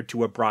compared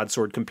to a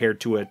broadsword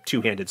compared to a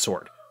two-handed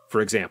sword,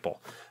 for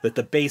example. That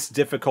the base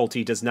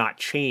difficulty does not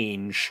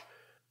change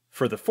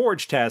for the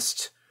forge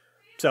test.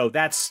 So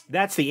that's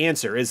the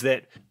answer, is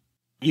that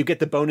you get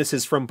the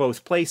bonuses from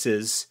both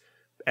places,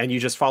 and you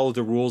just follow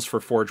the rules for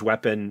Forge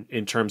Weapon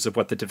in terms of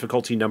what the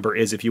difficulty number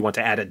is if you want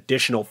to add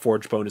additional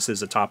forge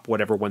bonuses atop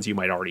whatever ones you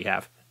might already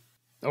have.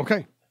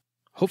 Okay.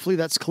 Hopefully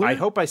that's clear. I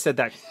hope I said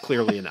that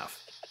clearly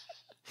enough.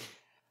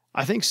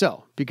 I think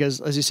so, because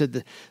as you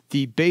said,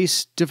 the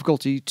base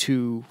difficulty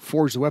to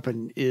forge the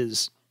weapon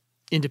is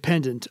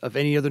independent of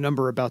any other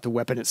number about the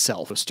weapon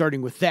itself. So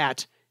starting with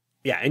that.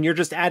 Yeah, and you're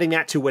just adding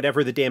that to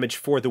whatever the damage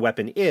for the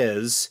weapon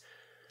is.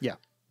 Yeah.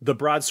 The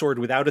broadsword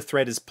without a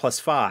thread is plus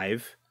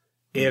 5.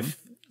 If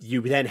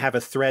you then have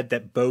a thread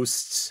that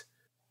boasts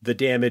the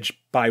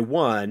damage by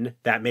 1,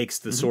 that makes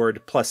the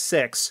sword plus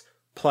 6,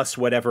 plus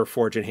whatever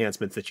forge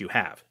enhancements that you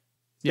have.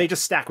 They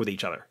just stack with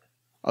each other.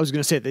 I was going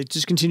to say, they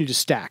just continue to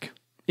stack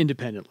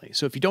independently.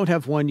 So if you don't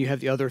have one, you have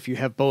the other. If you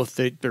have both,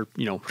 they're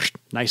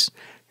nice.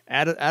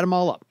 Add them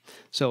all up.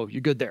 So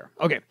you're good there.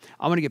 Okay,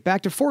 I'm going to get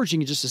back to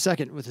forging in just a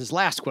second with his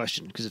last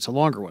question, because it's a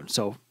longer one.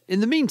 So in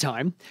the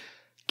meantime,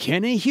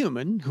 can a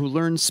human who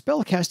learns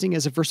spellcasting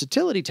as a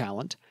versatility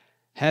talent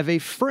have a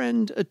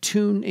friend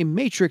attune a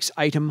matrix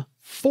item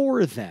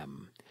for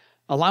them,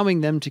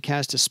 allowing them to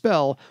cast a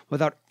spell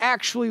without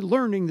actually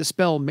learning the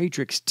spell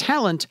matrix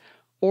talent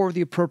or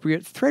the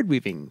appropriate thread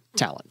weaving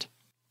talent?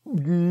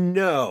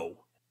 No.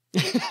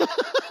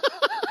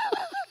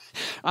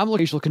 I'm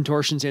looking at facial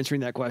contortions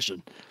answering that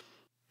question.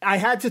 I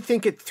had to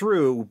think it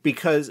through,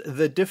 because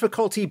the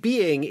difficulty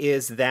being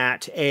is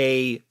that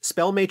a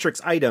spell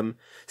matrix item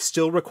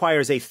still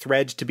requires a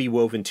thread to be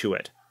woven to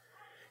it.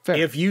 Fair.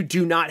 If you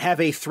do not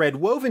have a thread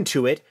woven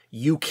to it,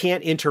 you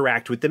can't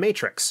interact with the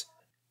matrix.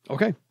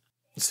 Okay.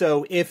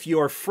 So if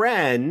your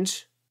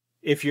friend,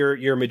 if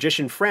your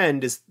magician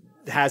friend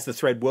has the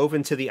thread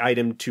woven to the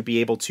item to be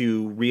able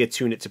to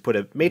reattune it to put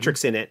a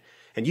matrix in it,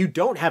 and you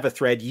don't have a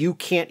thread, you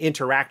can't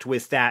interact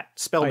with that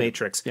spell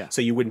matrix,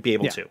 so you wouldn't be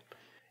able to.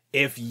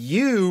 If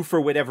you,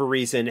 for whatever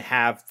reason,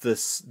 have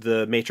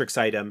the matrix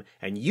item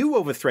and you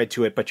wove a thread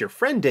to it, but your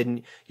friend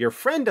didn't, your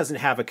friend doesn't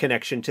have a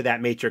connection to that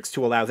matrix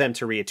to allow them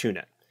to reattune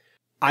it.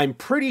 I'm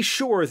pretty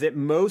sure that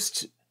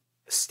most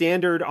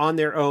standard on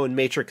their own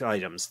matrix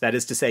items, that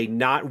is to say,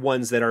 not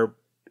ones that are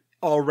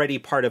already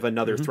part of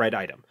another thread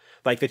item,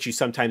 like that you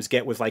sometimes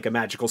get with like a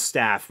magical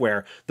staff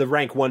where the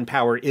rank 1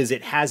 power is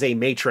it has a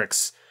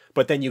matrix,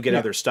 but then you get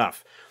other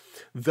stuff.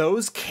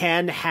 Those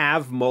can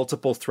have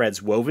multiple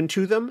threads woven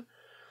to them.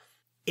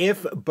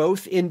 If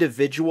both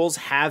individuals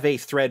have a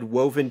thread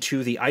woven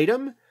to the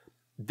item,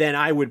 then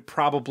I would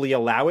probably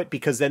allow it,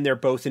 because then they're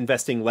both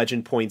investing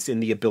legend points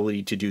in the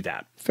ability to do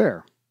that.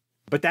 Fair.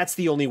 But that's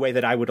the only way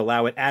that I would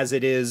allow it, as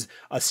it is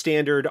a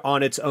standard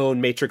on its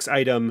own matrix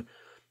item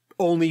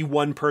only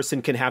one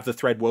person can have the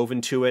thread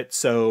woven to it,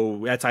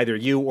 so that's either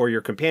you or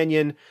your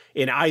companion.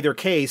 In either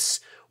case,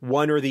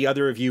 one or the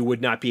other of you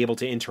would not be able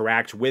to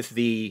interact with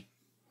the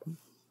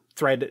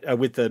thread,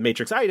 with the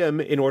matrix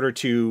item, in order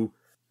to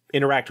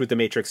interact with the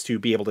matrix to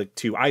be able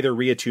to either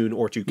reattune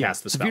or to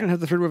cast the spell. If you don't have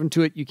the thread woven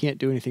to it, you can't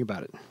do anything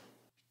about it.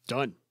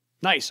 Done.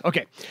 Nice.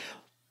 Okay.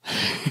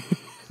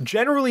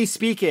 Generally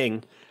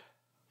speaking,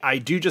 I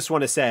do just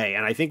want to say,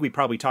 and I think we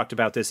probably talked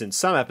about this in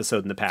some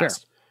episode in the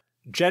past.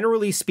 Fair.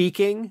 Generally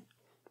speaking,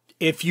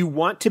 if you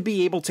want to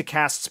be able to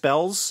cast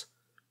spells,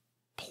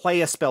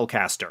 play a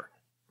spellcaster.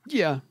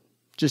 Yeah,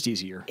 just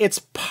easier. It's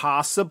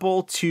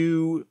possible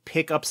to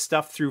pick up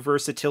stuff through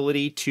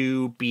versatility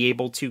to be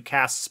able to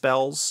cast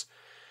spells.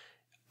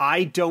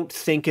 I don't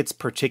think it's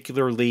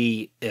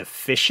particularly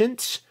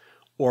efficient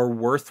or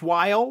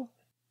worthwhile.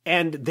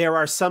 And there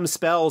are some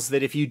spells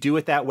that if you do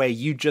it that way,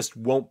 you just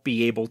won't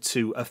be able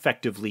to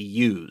effectively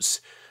use,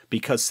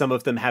 because some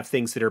of them have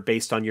things that are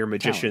based on your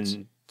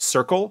magician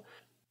circle.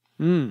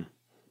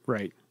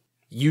 Right.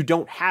 You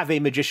don't have a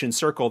magician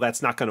circle,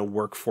 that's not going to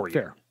work for you.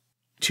 Fair.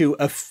 To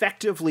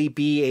effectively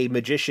be a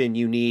magician,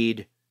 you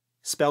need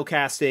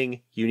spellcasting,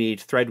 you need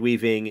thread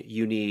weaving,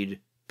 you need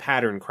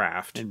pattern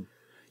craft. And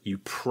you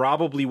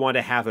probably want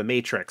to have a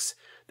matrix.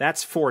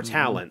 That's 4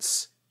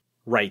 talents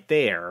right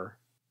there.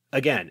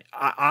 Again,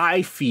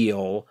 I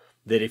feel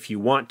that if you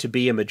want to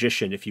be a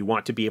magician, if you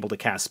want to be able to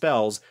cast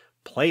spells,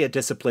 play a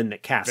discipline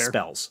that casts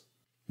spells.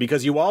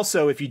 Because you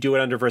also, if you do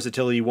it under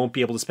versatility, you won't be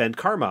able to spend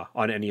karma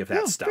on any of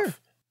that stuff. Fair.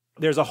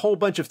 There's a whole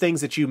bunch of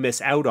things that you miss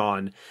out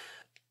on.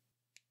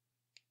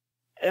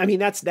 I mean,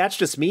 that's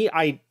just me.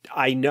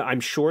 I know,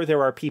 I'm sure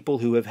there are people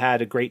who have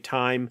had a great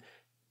time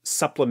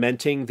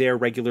supplementing their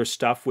regular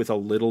stuff with a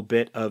little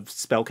bit of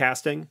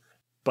spellcasting,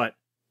 but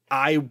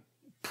I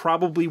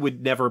probably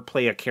would never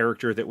play a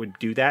character that would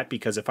do that,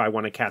 because if I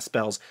want to cast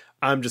spells,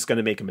 I'm just going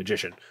to make a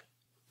magician.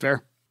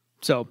 Fair.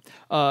 So,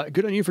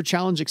 good on you for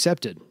challenge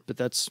accepted, but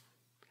that's...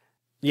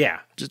 Yeah.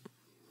 Just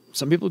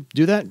some people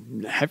do that,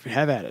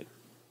 have at it.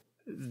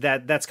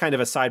 That's kind of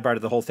a sidebar to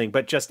the whole thing,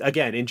 but just,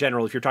 again, in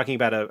general, if you're talking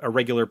about a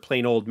regular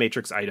plain old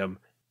matrix item,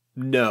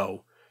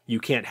 no, you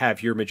can't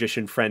have your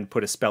magician friend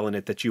put a spell in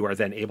it that you are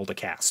then able to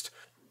cast.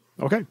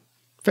 Okay.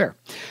 Fair.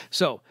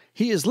 So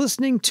he is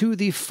listening to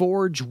the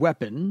Forge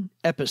Weapon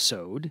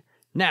episode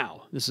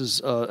now. This is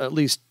at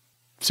least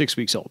 6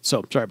 weeks old.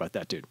 So sorry about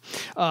that, dude.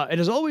 It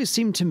has always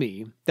seemed to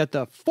me that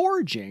the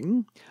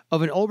forging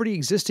of an already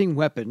existing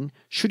weapon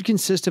should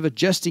consist of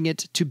adjusting it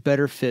to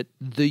better fit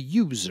the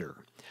user.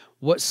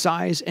 What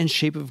size and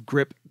shape of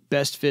grip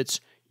best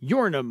fits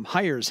Yornum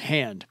Hire's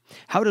hand?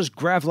 How does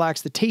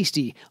Gravlax the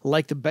Tasty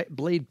like the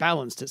blade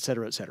balanced,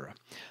 etc., etc.?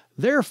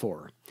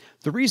 Therefore,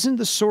 the reason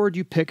the sword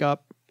you pick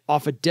up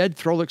off a dead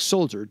Throlic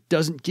soldier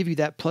doesn't give you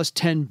that plus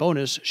 10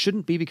 bonus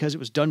shouldn't be because it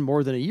was done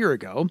more than a year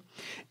ago.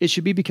 It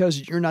should be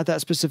because you're not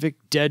that specific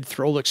dead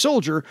Throlic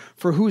soldier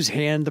for whose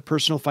hand the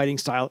personal fighting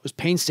style was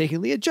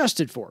painstakingly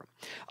adjusted for.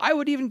 I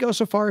would even go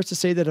so far as to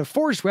say that a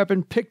forged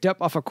weapon picked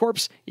up off a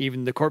corpse,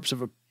 even the corpse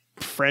of a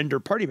friend or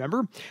party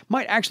member,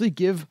 might actually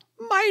give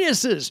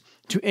minuses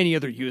to any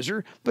other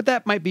user, but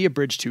that might be a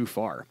bridge too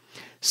far.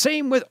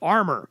 Same with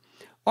armor.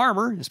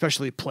 Armor,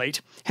 especially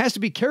plate, has to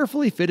be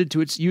carefully fitted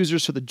to its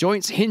users so the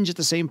joints hinge at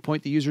the same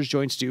point the user's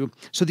joints do,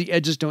 so the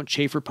edges don't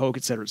chafe or poke,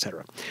 etc.,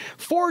 etc.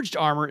 Forged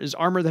armor is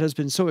armor that has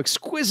been so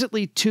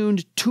exquisitely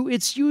tuned to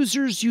its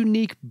user's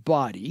unique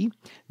body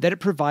that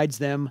it provides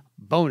them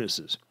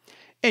bonuses.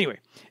 Anyway,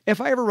 if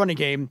I ever run a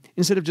game,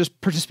 instead of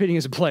just participating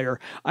as a player,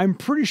 I'm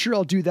pretty sure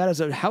I'll do that as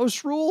a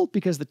house rule,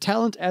 because the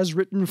talent as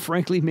written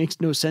frankly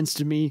makes no sense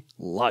to me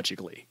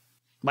logically.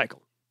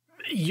 Michael.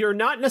 You're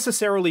not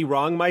necessarily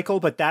wrong, Michael,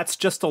 but that's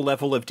just a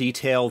level of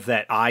detail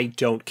that I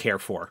don't care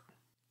for.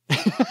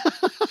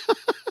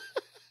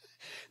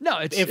 No,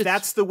 if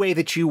that's the way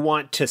that you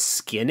want to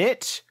skin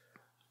it,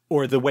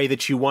 or the way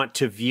that you want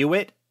to view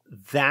it,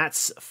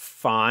 that's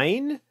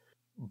fine.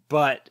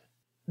 But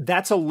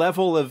that's a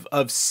level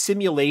of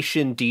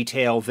simulation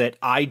detail that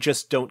I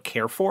just don't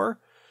care for.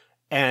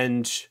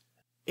 And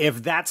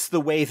if that's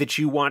the way that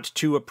you want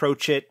to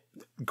approach it,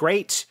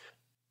 great.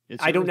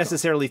 I don't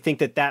necessarily think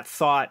that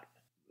thought...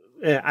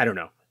 I don't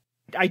know.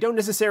 I don't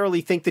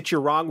necessarily think that you're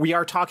wrong. We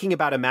are talking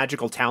about a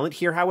magical talent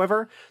here,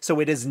 however,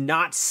 so it is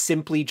not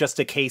simply just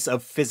a case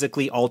of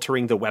physically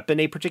altering the weapon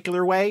a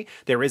particular way.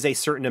 There is a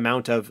certain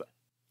amount of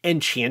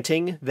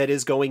enchanting that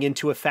is going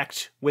into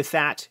effect with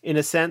that, in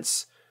a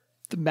sense.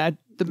 The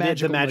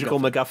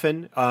magical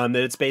MacGuffin.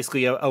 That it's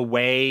basically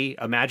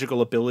a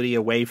magical ability,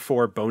 a way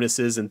for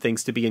bonuses and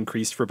things to be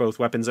increased for both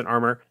weapons and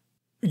armor.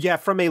 Yeah,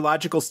 from a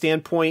logical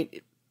standpoint,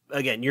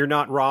 again, you're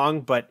not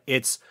wrong, but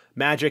it's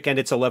magic and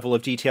it's a level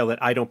of detail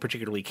that I don't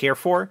particularly care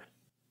for.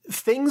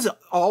 Things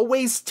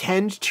always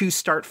tend to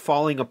start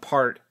falling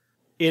apart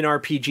in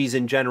RPGs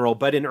in general,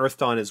 but in Earth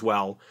Dawn as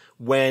well,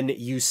 when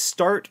you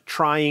start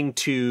trying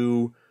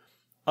to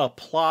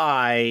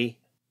apply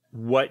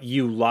what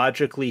you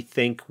logically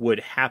think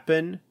would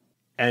happen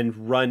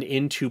and run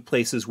into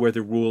places where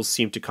the rules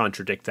seem to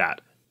contradict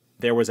that.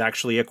 There was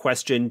actually a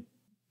question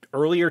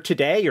earlier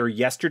today or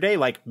yesterday,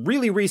 like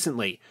really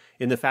recently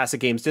in the Facet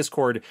Games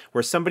Discord,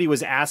 where somebody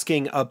was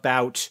asking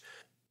about,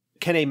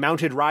 can a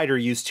mounted rider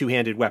use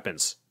two-handed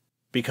weapons?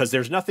 Because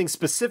there's nothing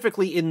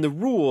specifically in the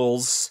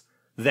rules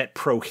that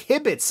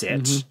prohibits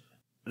it. Mm-hmm.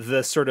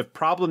 The sort of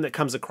problem that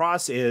comes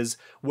across is,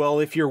 well,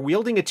 if you're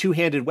wielding a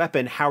two-handed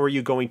weapon, how are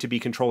you going to be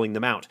controlling the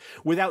mount?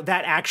 Without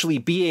that actually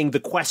being the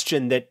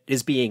question that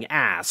is being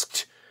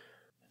asked.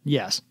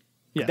 Yes.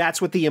 Yeah.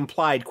 That's what the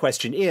implied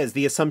question is.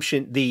 The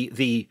assumption,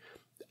 the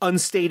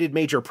unstated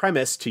major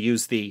premise, to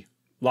use the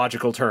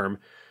logical term,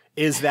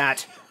 is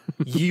that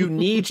you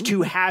need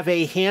to have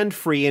a hand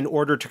free in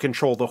order to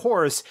control the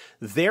horse.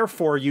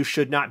 Therefore, you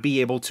should not be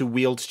able to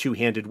wield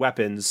two-handed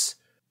weapons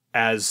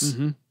as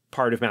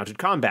part of mounted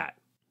combat.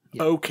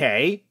 Yeah.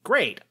 Okay,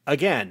 great.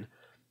 Again,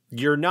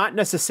 you're not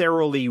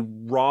necessarily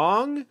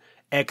wrong,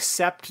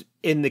 except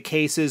in the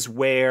cases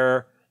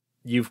where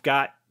you've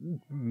got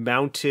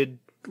mounted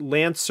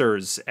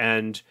lancers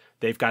and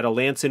they've got a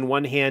lance in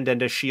one hand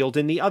and a shield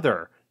in the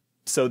other.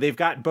 So they've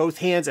got both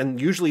hands, and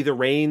usually the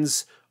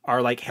reins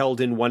are like held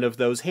in one of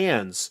those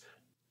hands.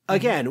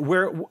 Again,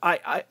 where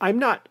I'm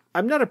not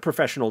a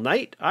professional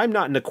knight. I'm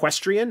not an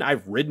equestrian.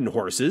 I've ridden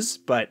horses,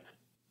 but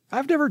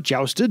I've never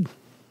jousted.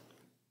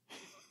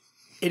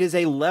 It is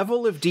a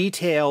level of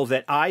detail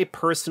that I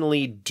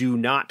personally do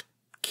not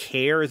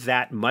care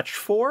that much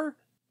for.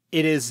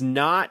 It is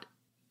not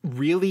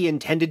really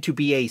intended to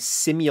be a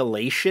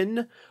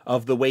simulation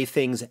of the way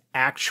things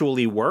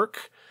actually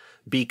work,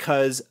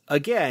 because,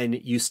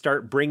 again, you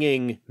start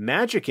bringing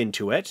magic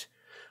into it.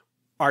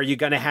 Are you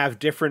going to have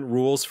different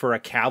rules for a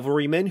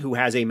cavalryman who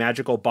has a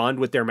magical bond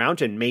with their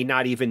mount and may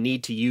not even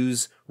need to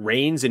use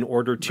reins in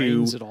order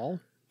to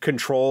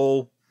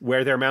control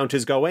where their mount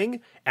is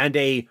going, and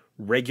a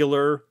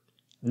regular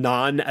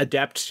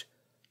non-adept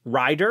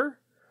rider,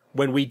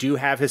 when we do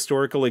have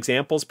historical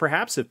examples,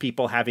 perhaps, of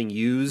people having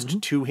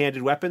used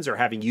two-handed weapons or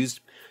having used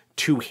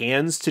two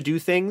hands to do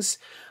things?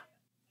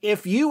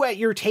 If you at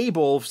your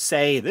table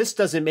say, this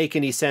doesn't make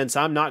any sense,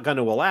 I'm not going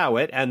to allow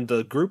it, and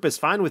the group is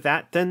fine with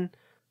that, then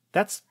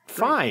that's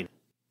fine.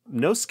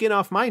 No skin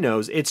off my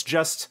nose. It's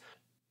just,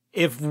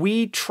 if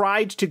we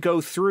tried to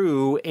go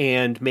through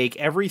and make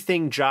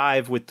everything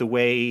jive with the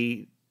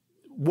way,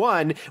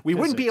 one, we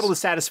wouldn't be able to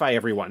satisfy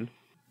everyone.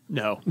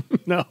 No,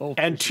 no.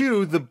 And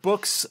two, the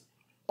books,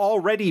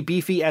 already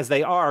beefy as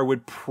they are,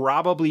 would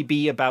probably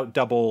be about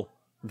double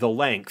the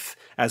length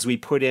as we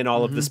put in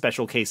all of the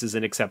special cases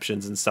and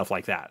exceptions and stuff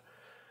like that.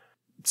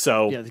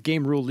 So yeah, the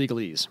game rule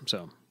legalese.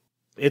 So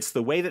it's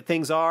the way that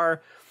things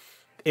are.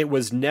 It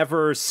was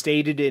never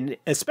stated in,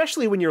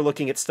 especially when you're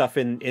looking at stuff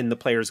in the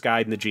player's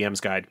guide and the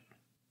GM's guide.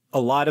 A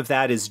lot of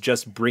that is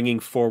just bringing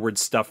forward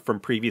stuff from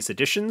previous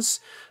editions.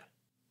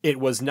 It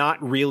was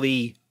not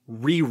really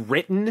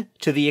rewritten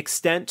to the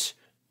extent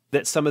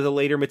that some of the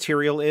later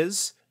material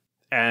is.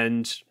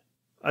 And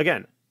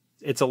again,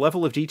 it's a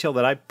level of detail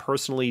that I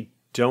personally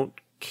don't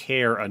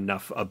care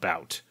enough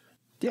about.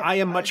 Yeah, I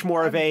am much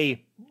more of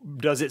a,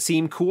 does it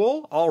seem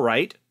cool? All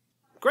right,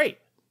 great.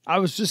 I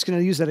was just going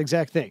to use that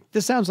exact thing.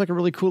 This sounds like a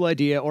really cool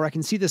idea, or I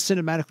can see this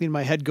cinematically in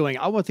my head going,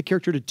 I want the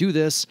character to do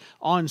this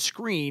on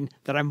screen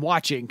that I'm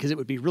watching because it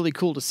would be really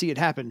cool to see it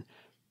happen.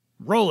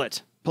 Roll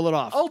it. Pull it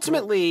off.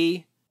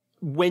 Ultimately,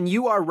 when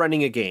you are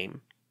running a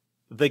game,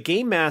 the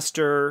game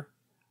master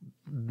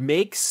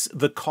makes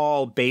the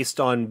call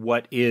based on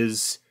what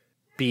is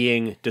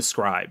being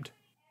described,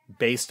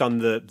 based on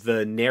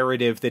the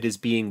narrative that is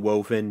being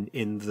woven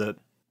in the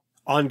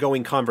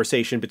ongoing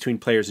conversation between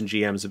players and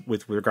GMs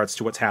with regards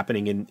to what's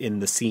happening in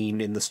the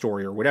scene, in the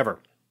story, or whatever.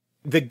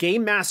 The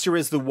game master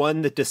is the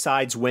one that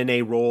decides when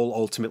a role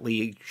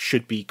ultimately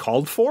should be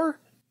called for.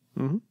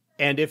 Mm-hmm.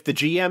 And if the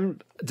GM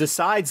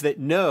decides that,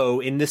 no,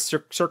 in this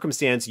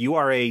circumstance, you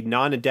are a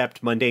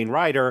non-adept mundane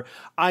rider,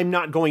 I'm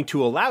not going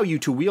to allow you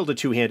to wield a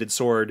two-handed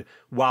sword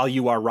while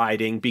you are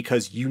riding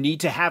because you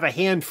need to have a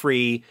hand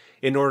free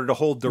in order to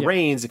hold the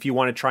reins if you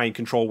want to try and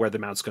control where the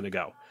mount's going to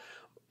go.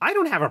 I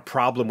don't have a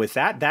problem with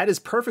that. That is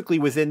perfectly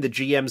within the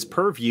GM's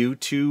purview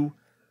to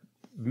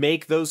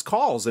make those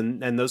calls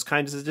and those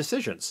kinds of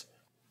decisions.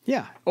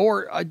 Yeah.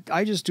 Or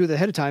I just do it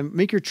ahead of time.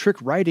 Make your trick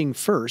riding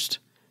first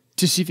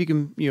to see if you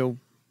can,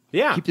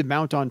 keep the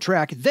mount on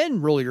track,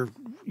 then roll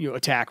your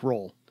attack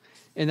roll.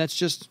 And that's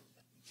just...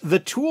 The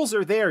tools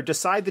are there.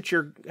 Decide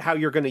that how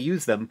you're going to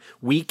use them.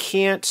 We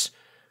can't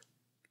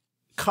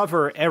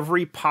cover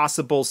every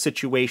possible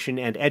situation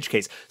and edge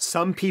case.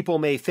 Some people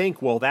may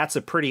think, well, that's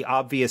a pretty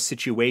obvious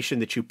situation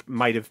that you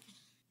might have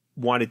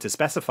wanted to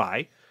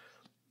specify.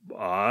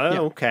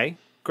 Okay,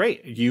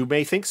 great. You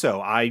may think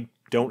so. I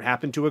don't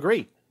happen to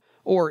agree.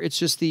 Or it's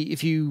just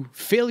if you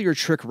fail your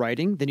trick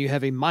writing, then you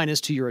have a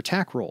minus to your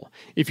attack roll.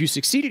 If you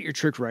succeed at your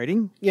trick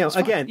writing,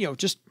 again,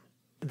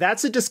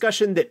 that's a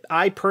discussion that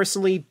I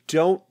personally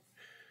don't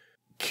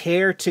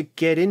care to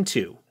get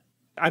into.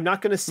 I'm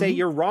not going to say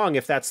you're wrong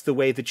if that's the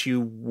way that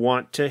you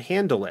want to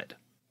handle it.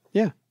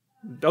 Yeah.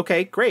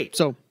 Okay, great.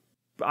 So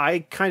I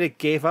kind of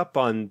gave up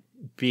on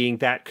being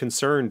that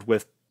concerned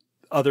with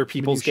other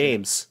people's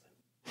games.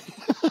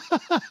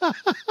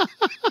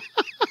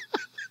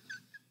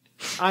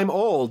 I'm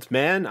old,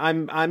 man.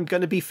 I'm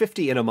going to be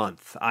 50 in a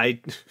month.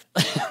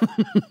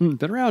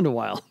 Been around a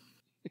while.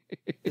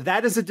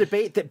 That is a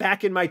debate that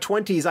back in my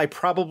 20s, I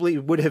probably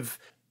would have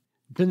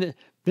been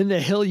the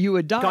hill you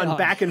would die gone on.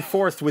 back and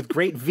forth with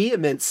great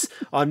vehemence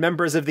on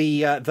members of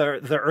the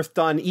Earth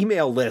Dawn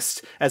email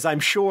list, as I'm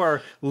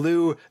sure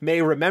Lou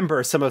may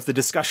remember some of the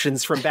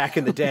discussions from back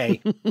in the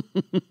day.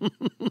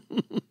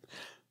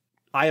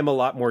 I am a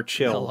lot more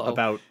chill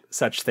about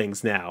such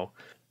things now.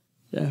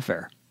 Yeah,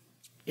 fair.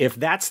 If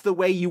that's the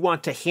way you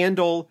want to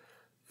handle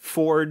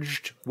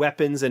forged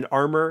weapons and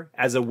armor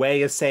as a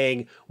way of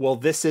saying, well,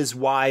 this is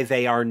why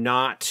they are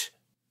not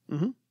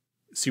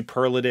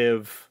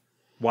superlative,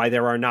 why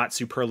there are not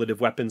superlative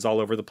weapons all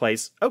over the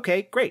place.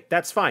 Okay, great.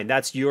 That's fine.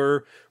 That's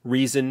your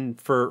reason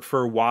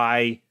for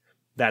why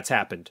that's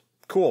happened.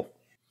 Cool.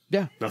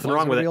 Yeah. Nothing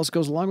wrong with it. Everybody else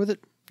goes along with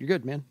it. You're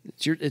good, man.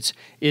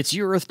 It's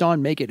your Earth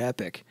Dawn. Make it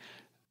epic.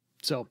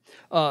 So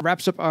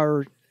wraps up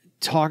our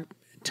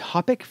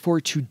topic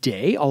for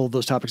today, all of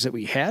those topics that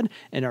we had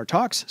in our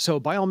talks. So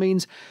by all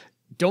means,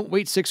 don't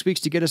wait 6 weeks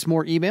to get us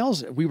more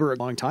emails. We were a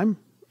long time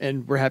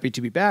and we're happy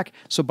to be back.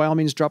 So by all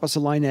means, drop us a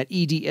line at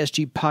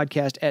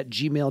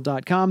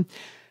edsgpodcast@gmail.com.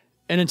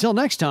 And until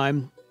next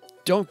time,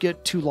 don't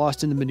get too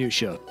lost in the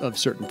minutia of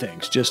certain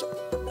things. Just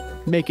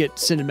make it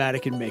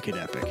cinematic and make it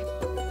epic.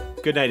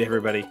 Good night,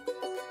 everybody.